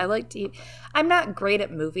just, I like to eat. I'm not great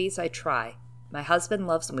at movies. I try. My husband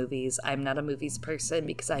loves movies. I'm not a movies person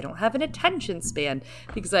because I don't have an attention span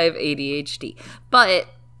because I have ADHD. But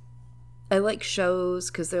I like shows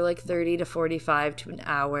because they're like 30 to 45 to an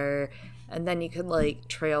hour. And then you can like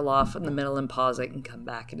trail off in the middle and pause it and come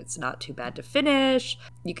back. And it's not too bad to finish.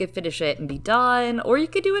 You could finish it and be done. Or you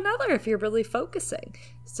could do another if you're really focusing.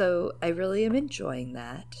 So I really am enjoying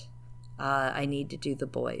that. I need to do The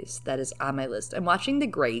Boys. That is on my list. I'm watching The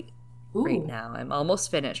Great. Right now. I'm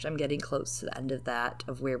almost finished. I'm getting close to the end of that,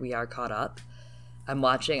 of where we are caught up. I'm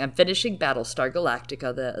finishing Battlestar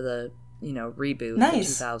Galactica, the reboot in the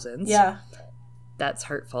 2000s. Yeah. That's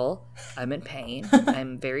hurtful. I'm in pain.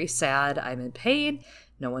 I'm very sad. I'm in pain.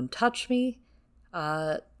 No one touched me.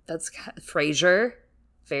 That's Frasier.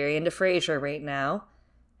 Very into Frasier right now.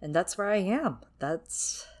 And that's where I am.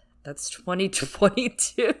 That's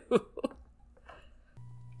 2022.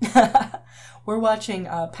 We're watching,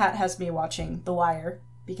 Pat has me watching The Wire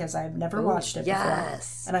because I've never watched it before.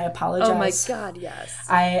 And I apologize. Oh my God, yes.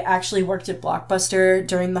 I actually worked at Blockbuster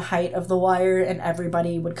during the height of The Wire, and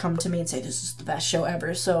everybody would come to me and say, this is the best show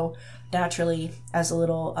ever. So naturally, as a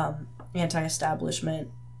little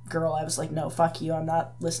anti-establishment girl, I was like, no, fuck you. I'm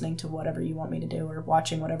not listening to whatever you want me to do or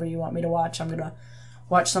watching whatever you want me to watch. I'm going to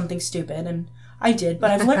watch something stupid. And I did,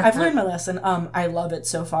 but I've learned my lesson. I love it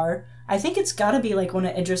so far. I think it's got to be like one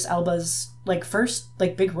of Idris Elba's like first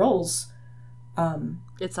like big roles.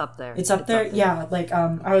 It's up there. It's up there. Yeah, like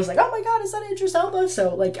I was like, oh my God, is that Idris Elba?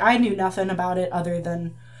 So like I knew nothing about it other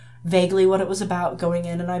than vaguely what it was about going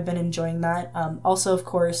in, and I've been enjoying that. Also, of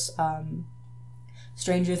course,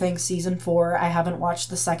 Stranger Things season 4. I haven't watched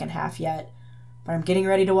the second half yet, but I'm getting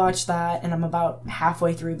ready to watch that, and I'm about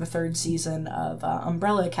halfway through the 3rd season of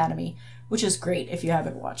Umbrella Academy, which is great if you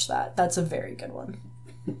haven't watched that. That's a very good one.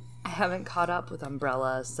 I haven't caught up with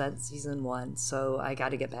Umbrella since season 1, so I got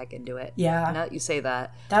to get back into it. Yeah. Now that you say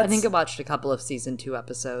that, I think I watched a couple of season 2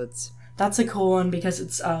 episodes. That's a cool one because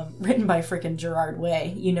it's written by frickin' Gerard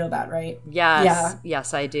Way. You know that, right? Yes. Yeah.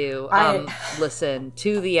 Yes, I do. Listen,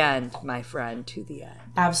 to the end, my friend, to the end.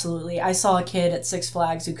 absolutely. I saw a kid at Six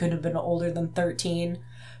Flags who could have been older than 13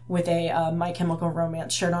 with a My Chemical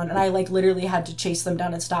Romance shirt on, and I like literally had to chase them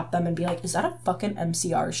down and stop them and be like, is that a fucking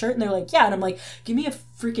MCR shirt? And they're like, yeah. And I'm like, give me a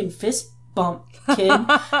freaking fist bump, kid.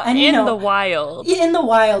 And in the wild. In the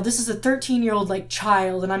wild. This is a 13-year-old like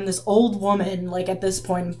child, and I'm this old woman, like at this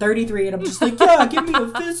point I'm 33, and I'm just like, yeah, give me a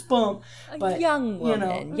fist bump. But young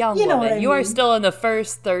woman, you are still in the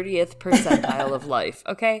first 30th percentile of life,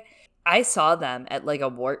 okay? I saw them at like a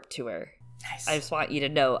Warped Tour. Nice. I just want you to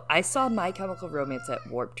know, I saw My Chemical Romance at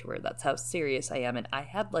Warped Tour. That's how serious I am. And I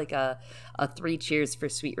had like a 3 Cheers for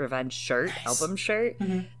Sweet Revenge shirt, album shirt,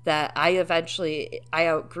 that I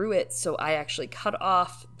outgrew it. So I actually cut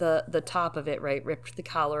off the top of it, right? Ripped the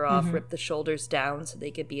collar off, ripped the shoulders down so they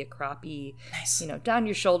could be a croppy, down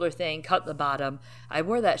your shoulder thing, cut the bottom. I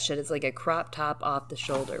wore that shit as like a crop top off the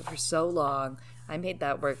shoulder for so long. I made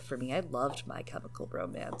that work for me. I loved My Chemical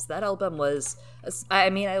Romance. That album was, I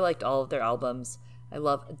liked all of their albums. I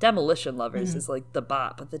love Demolition Lovers is like the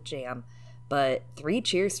bop, the jam. But 3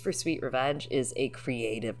 Cheers for Sweet Revenge is a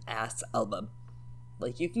creative ass album.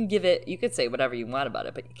 Like you could say whatever you want about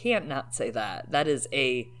it, but you can't not say that. That is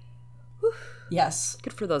yes.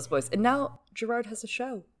 Good for those boys. And now Gerard has a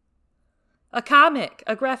show. A comic,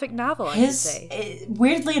 a graphic novel, I should say.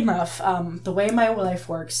 Weirdly enough, the way my life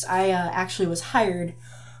works, I actually was hired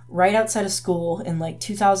right outside of school in like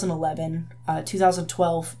 2011,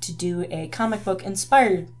 2012 to do a comic book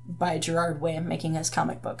inspired by Gerard Way making his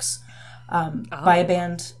comic books by a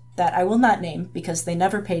band that I will not name because they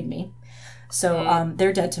never paid me. So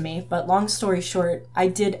they're dead to me. But long story short, I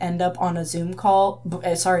did end up on a Zoom call.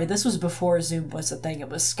 Sorry, this was before Zoom was a thing. It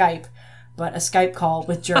was Skype. But a Skype call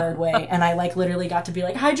with Gerard Way, and I like literally got to be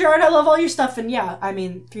like, hi Gerard, I love all your stuff. And yeah, I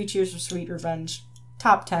mean, 3 Cheers for Sweet Revenge,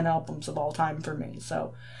 top 10 albums of all time for me.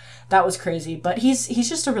 So that was crazy. But he's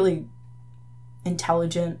just a really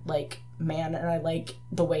intelligent like man, and I like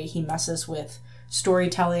the way he messes with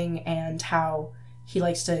storytelling and how he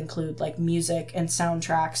likes to include like music and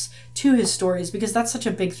soundtracks to his stories, because that's such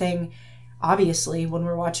a big thing. Obviously, when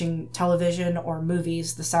we're watching television or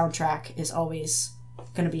movies, the soundtrack is always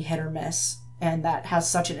going to be hit or miss, and that has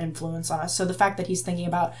such an influence on us. So the fact that he's thinking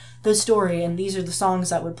about the story and these are the songs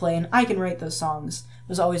that would play and I can write those songs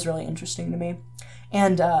was always really interesting to me.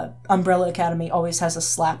 And Umbrella Academy always has a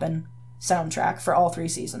slappin' soundtrack for all 3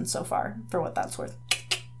 seasons so far, for what that's worth.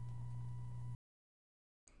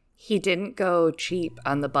 He didn't go cheap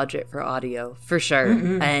on the budget for audio, for sure.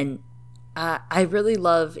 And I really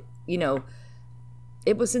love,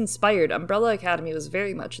 it was inspired. Umbrella Academy was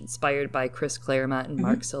very much inspired by Chris Claremont and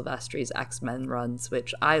Mark Silvestri's X-Men runs,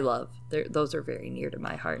 which I love. Those are very near to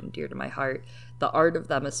my heart and dear to my heart. The art of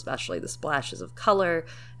them, especially the splashes of color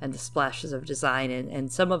and the splashes of design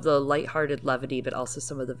and some of the lighthearted levity, but also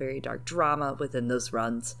some of the very dark drama within those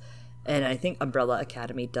runs. And I think Umbrella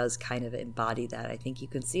Academy does kind of embody that. I think you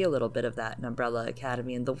can see a little bit of that in Umbrella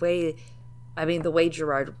Academy. And the way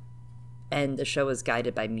Gerard and the show is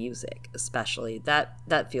guided by music, especially,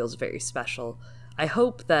 that feels very special. I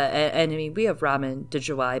hope that, and I mean, we have Ramin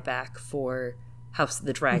Djawadi back for House of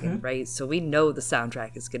the Dragon, right? So we know the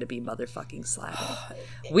soundtrack is going to be motherfucking slapping.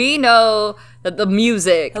 We know that the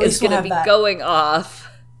music is going to be going off.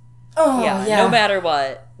 Oh, yeah. No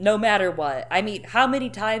matter what. I mean, how many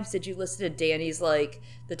times did you listen to Danny's, like,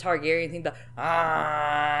 the Targaryen thing,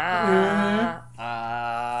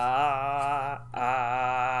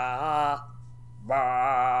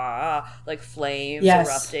 like flames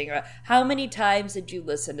erupting? How many times did you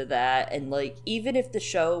listen to that? And like, even if the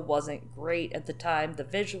show wasn't great at the time, the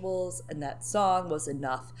visuals and that song was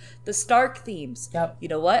enough. The Stark themes, you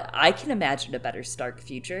know what? I can imagine a better Stark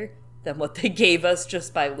future than what they gave us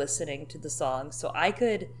just by listening to the song. So I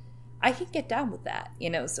could get down with that,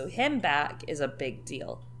 so him back is a big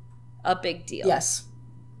deal. Yes.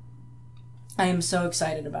 I am so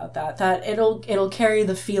excited about that. That it'll carry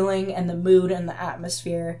the feeling and the mood and the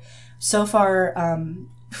atmosphere. So far,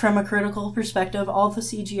 from a critical perspective, all the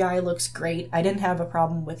CGI looks great. I didn't have a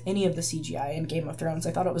problem with any of the CGI in Game of Thrones.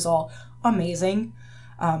 I thought it was all amazing.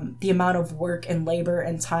 The amount of work and labor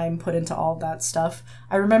and time put into all that stuff.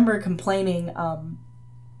 I remember complaining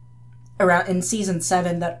around in season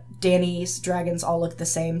 7 that Dany's dragons all look the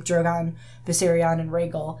same, Drogon, Viserion, and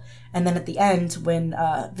Rhaegal. And then at the end, when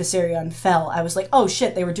Viserion fell, I was like, oh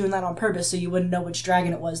shit, they were doing that on purpose so you wouldn't know which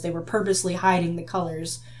dragon it was. They were purposely hiding the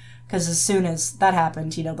colors, because as soon as that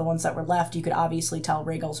happened, the ones that were left, you could obviously tell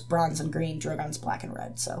Rhaegal's bronze and green, Drogon's black and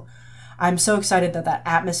red. So I'm so excited that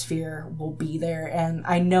atmosphere will be there, and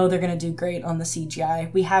I know they're going to do great on the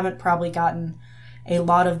CGI. We haven't probably gotten a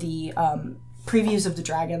lot of the previews of the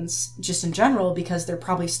dragons just in general, because they're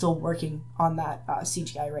probably still working on that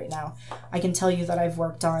CGI right now. I can tell you that I've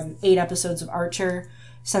worked on 8 episodes of Archer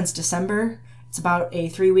since December. It's about a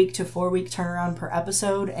 3-week to 4-week turnaround per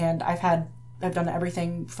episode, and I've done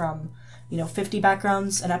everything from 50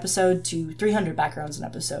 backgrounds an episode to 300 backgrounds an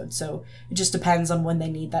episode. So it just depends on when they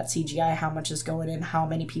need that CGI, how much is going in, how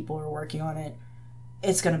many people are working on it.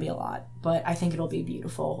 It's going to be a lot, but I think it'll be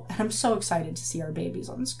beautiful. And I'm so excited to see our babies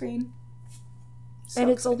on the screen. And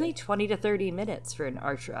it's only 20 to 30 minutes for an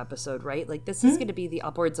Archer episode, right? Like, this is going to be the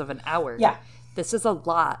upwards of an hour. Yeah. This is a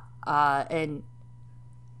lot. And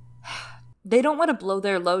they don't want to blow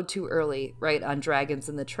their load too early, right, on dragons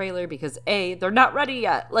in the trailer, because A, they're not ready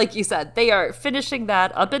yet. Like you said, they are finishing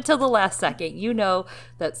that up until the last second. You know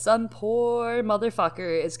that some poor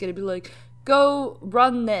motherfucker is going to be like, go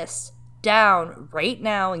run this down right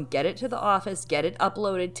now and get it to the office, get it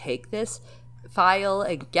uploaded, take this file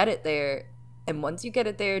and get it there. And once you get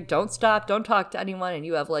it there, don't stop, don't talk to anyone, and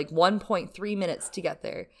you have like 1.3 minutes to get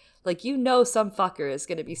there. Like, some fucker is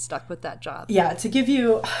going to be stuck with that job. Yeah, to give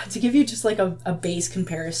you just like a base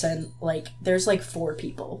comparison, like there's like 4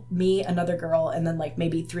 people, me, another girl, and then like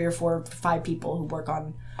maybe 3 or 4 or 5 people who work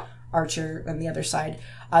on Archer and the other side,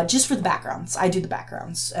 just for the backgrounds. I do the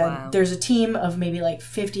backgrounds. And wow. There's a team of maybe like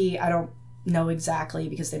 50, I don't know exactly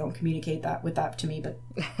because they don't communicate that to me, but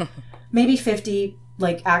maybe 50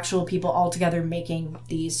 like actual people all together making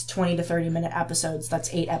these 20 to 30 minute episodes.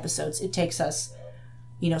 That's 8 episodes. It takes us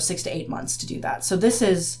 6 to 8 months to do that. So this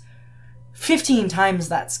is 15 times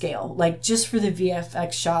that scale. Like, just for the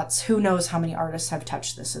VFX shots, who knows how many artists have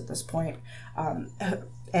touched this at this point.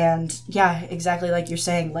 And yeah, exactly like you're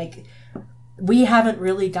saying, like, we haven't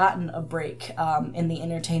really gotten a break in the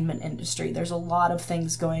entertainment industry. There's a lot of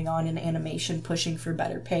things going on in animation, pushing for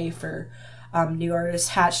better pay for new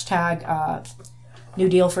artists. Hashtag New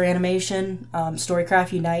Deal for Animation,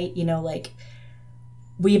 Storycraft Unite, like,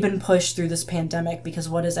 we've been pushed through this pandemic because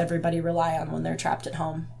what does everybody rely on when they're trapped at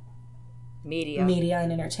home? Media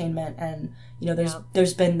and entertainment. And,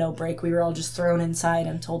 there's been no break. We were all just thrown inside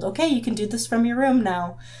and told, okay, you can do this from your room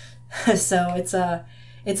now. So it's a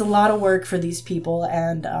lot of work for these people,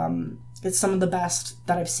 and it's some of the best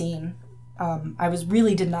that I've seen. I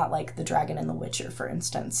really did not like the dragon in The Witcher, for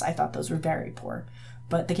instance. I thought those were very poor.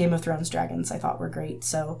 But the Game of Thrones dragons I thought were great.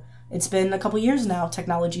 So it's been a couple years now.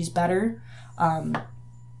 Technology's better.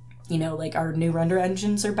 Like, our new render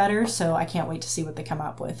engines are better, so I can't wait to see what they come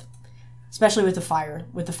up with. Especially with the fire.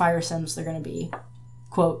 With the fire sims, they're going to be,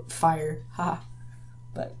 quote, fire. Ha.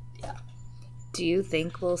 But, yeah. Do you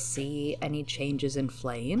think we'll see any changes in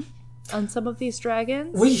flame on some of these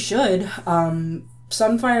dragons? We should.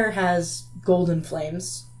 Sunfire has golden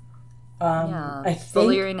flames. Yeah. I think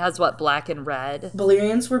Valyrian has, black and red?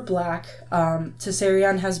 Valyrians were black.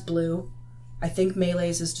 Tessarion has blue. I think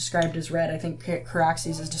Melee's is described as red. I think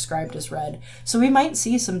Caraxes is described as red. So we might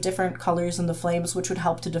see some different colors in the flames, which would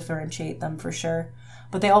help to differentiate them for sure.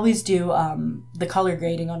 But they always do the color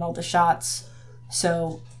grading on all the shots.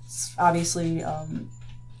 So obviously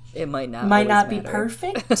it might not be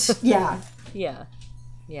perfect. Yeah.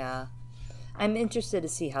 Yeah. I'm interested to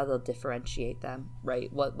see how they'll differentiate them,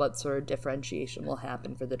 right? What sort of differentiation will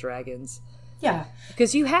happen for the dragons. Yeah.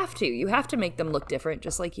 Because you have to make them look different,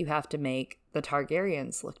 just like you have to make the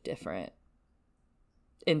Targaryens look different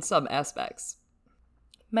in some aspects.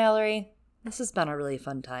 Mallory, this has been a really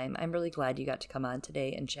fun time. I'm really glad you got to come on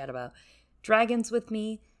today and chat about dragons with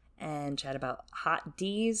me and chat about hot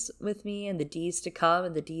Ds with me and the Ds to come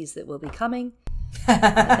and the Ds that will be coming.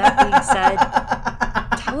 That being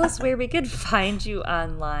said, tell us where we could find you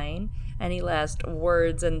online. Any last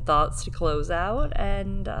words and thoughts to close out,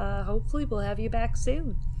 and hopefully we'll have you back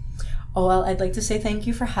soon. Oh, well, I'd like to say thank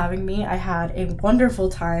you for having me. I had a wonderful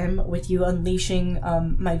time with you unleashing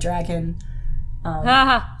my dragon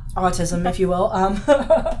autism, if you will.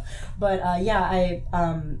 But yeah,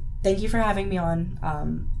 thank you for having me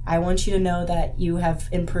on. I want you to know that you have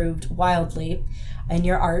improved wildly in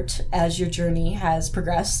your art as your journey has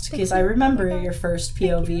progressed, because I remember your first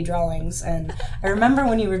POV drawings, and I remember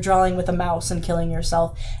when you were drawing with a mouse and killing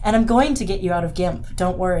yourself, and I'm going to get you out of GIMP.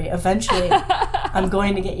 Don't worry. Eventually, I'm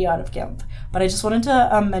going to get you out of GIMP. But I just wanted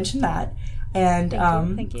to mention that. And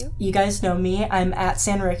thank you. You guys know me. I'm at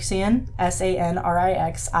Sanrixian, Sanrixian,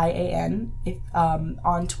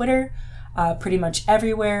 on Twitter, pretty much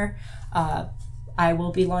everywhere. I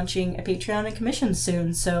will be launching a Patreon and commission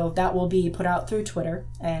soon, so that will be put out through Twitter,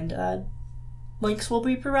 and links will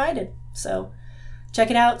be provided. So check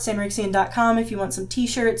it out, sanrixian.com if you want some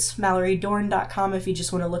t-shirts, MalloryDorn.com if you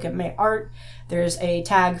just want to look at my art. There's a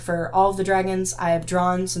tag for all of the dragons I have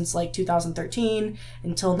drawn since like 2013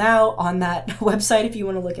 until now on that website if you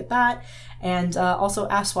want to look at that. And also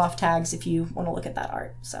Aswaf tags if you want to look at that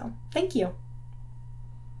art. So thank you.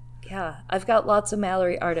 Yeah, I've got lots of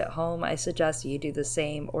Mallory art at home. I suggest you do the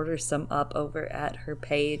same. Order some up over at her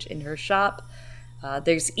page in her shop.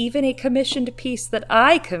 There's even a commissioned piece that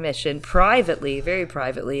I commissioned privately, very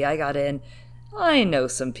privately. I know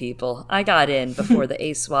some people. I got in before the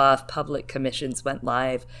ASWAF public commissions went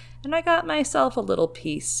live, and I got myself a little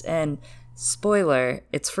piece. And spoiler,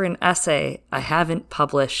 it's for an essay I haven't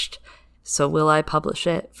published. So will I publish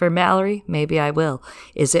it? For Mallory? Maybe I will.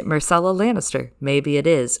 Is it Myrcella Lannister? Maybe it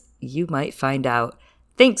is. You might find out.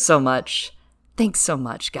 Thanks so much. Thanks so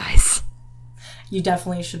much, guys. You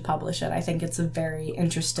definitely should publish it. I think it's a very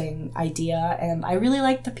interesting idea, and I really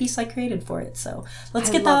like the piece I created for it. So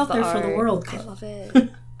let's get that out there for the world. I love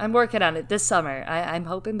it. I'm working on it this summer. I'm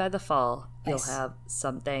hoping by the fall you'll have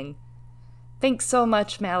something. Thanks so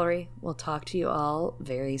much, Mallory. We'll talk to you all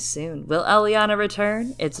very soon. Will Eliana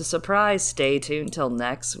return? It's a surprise. Stay tuned till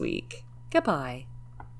next week. Goodbye.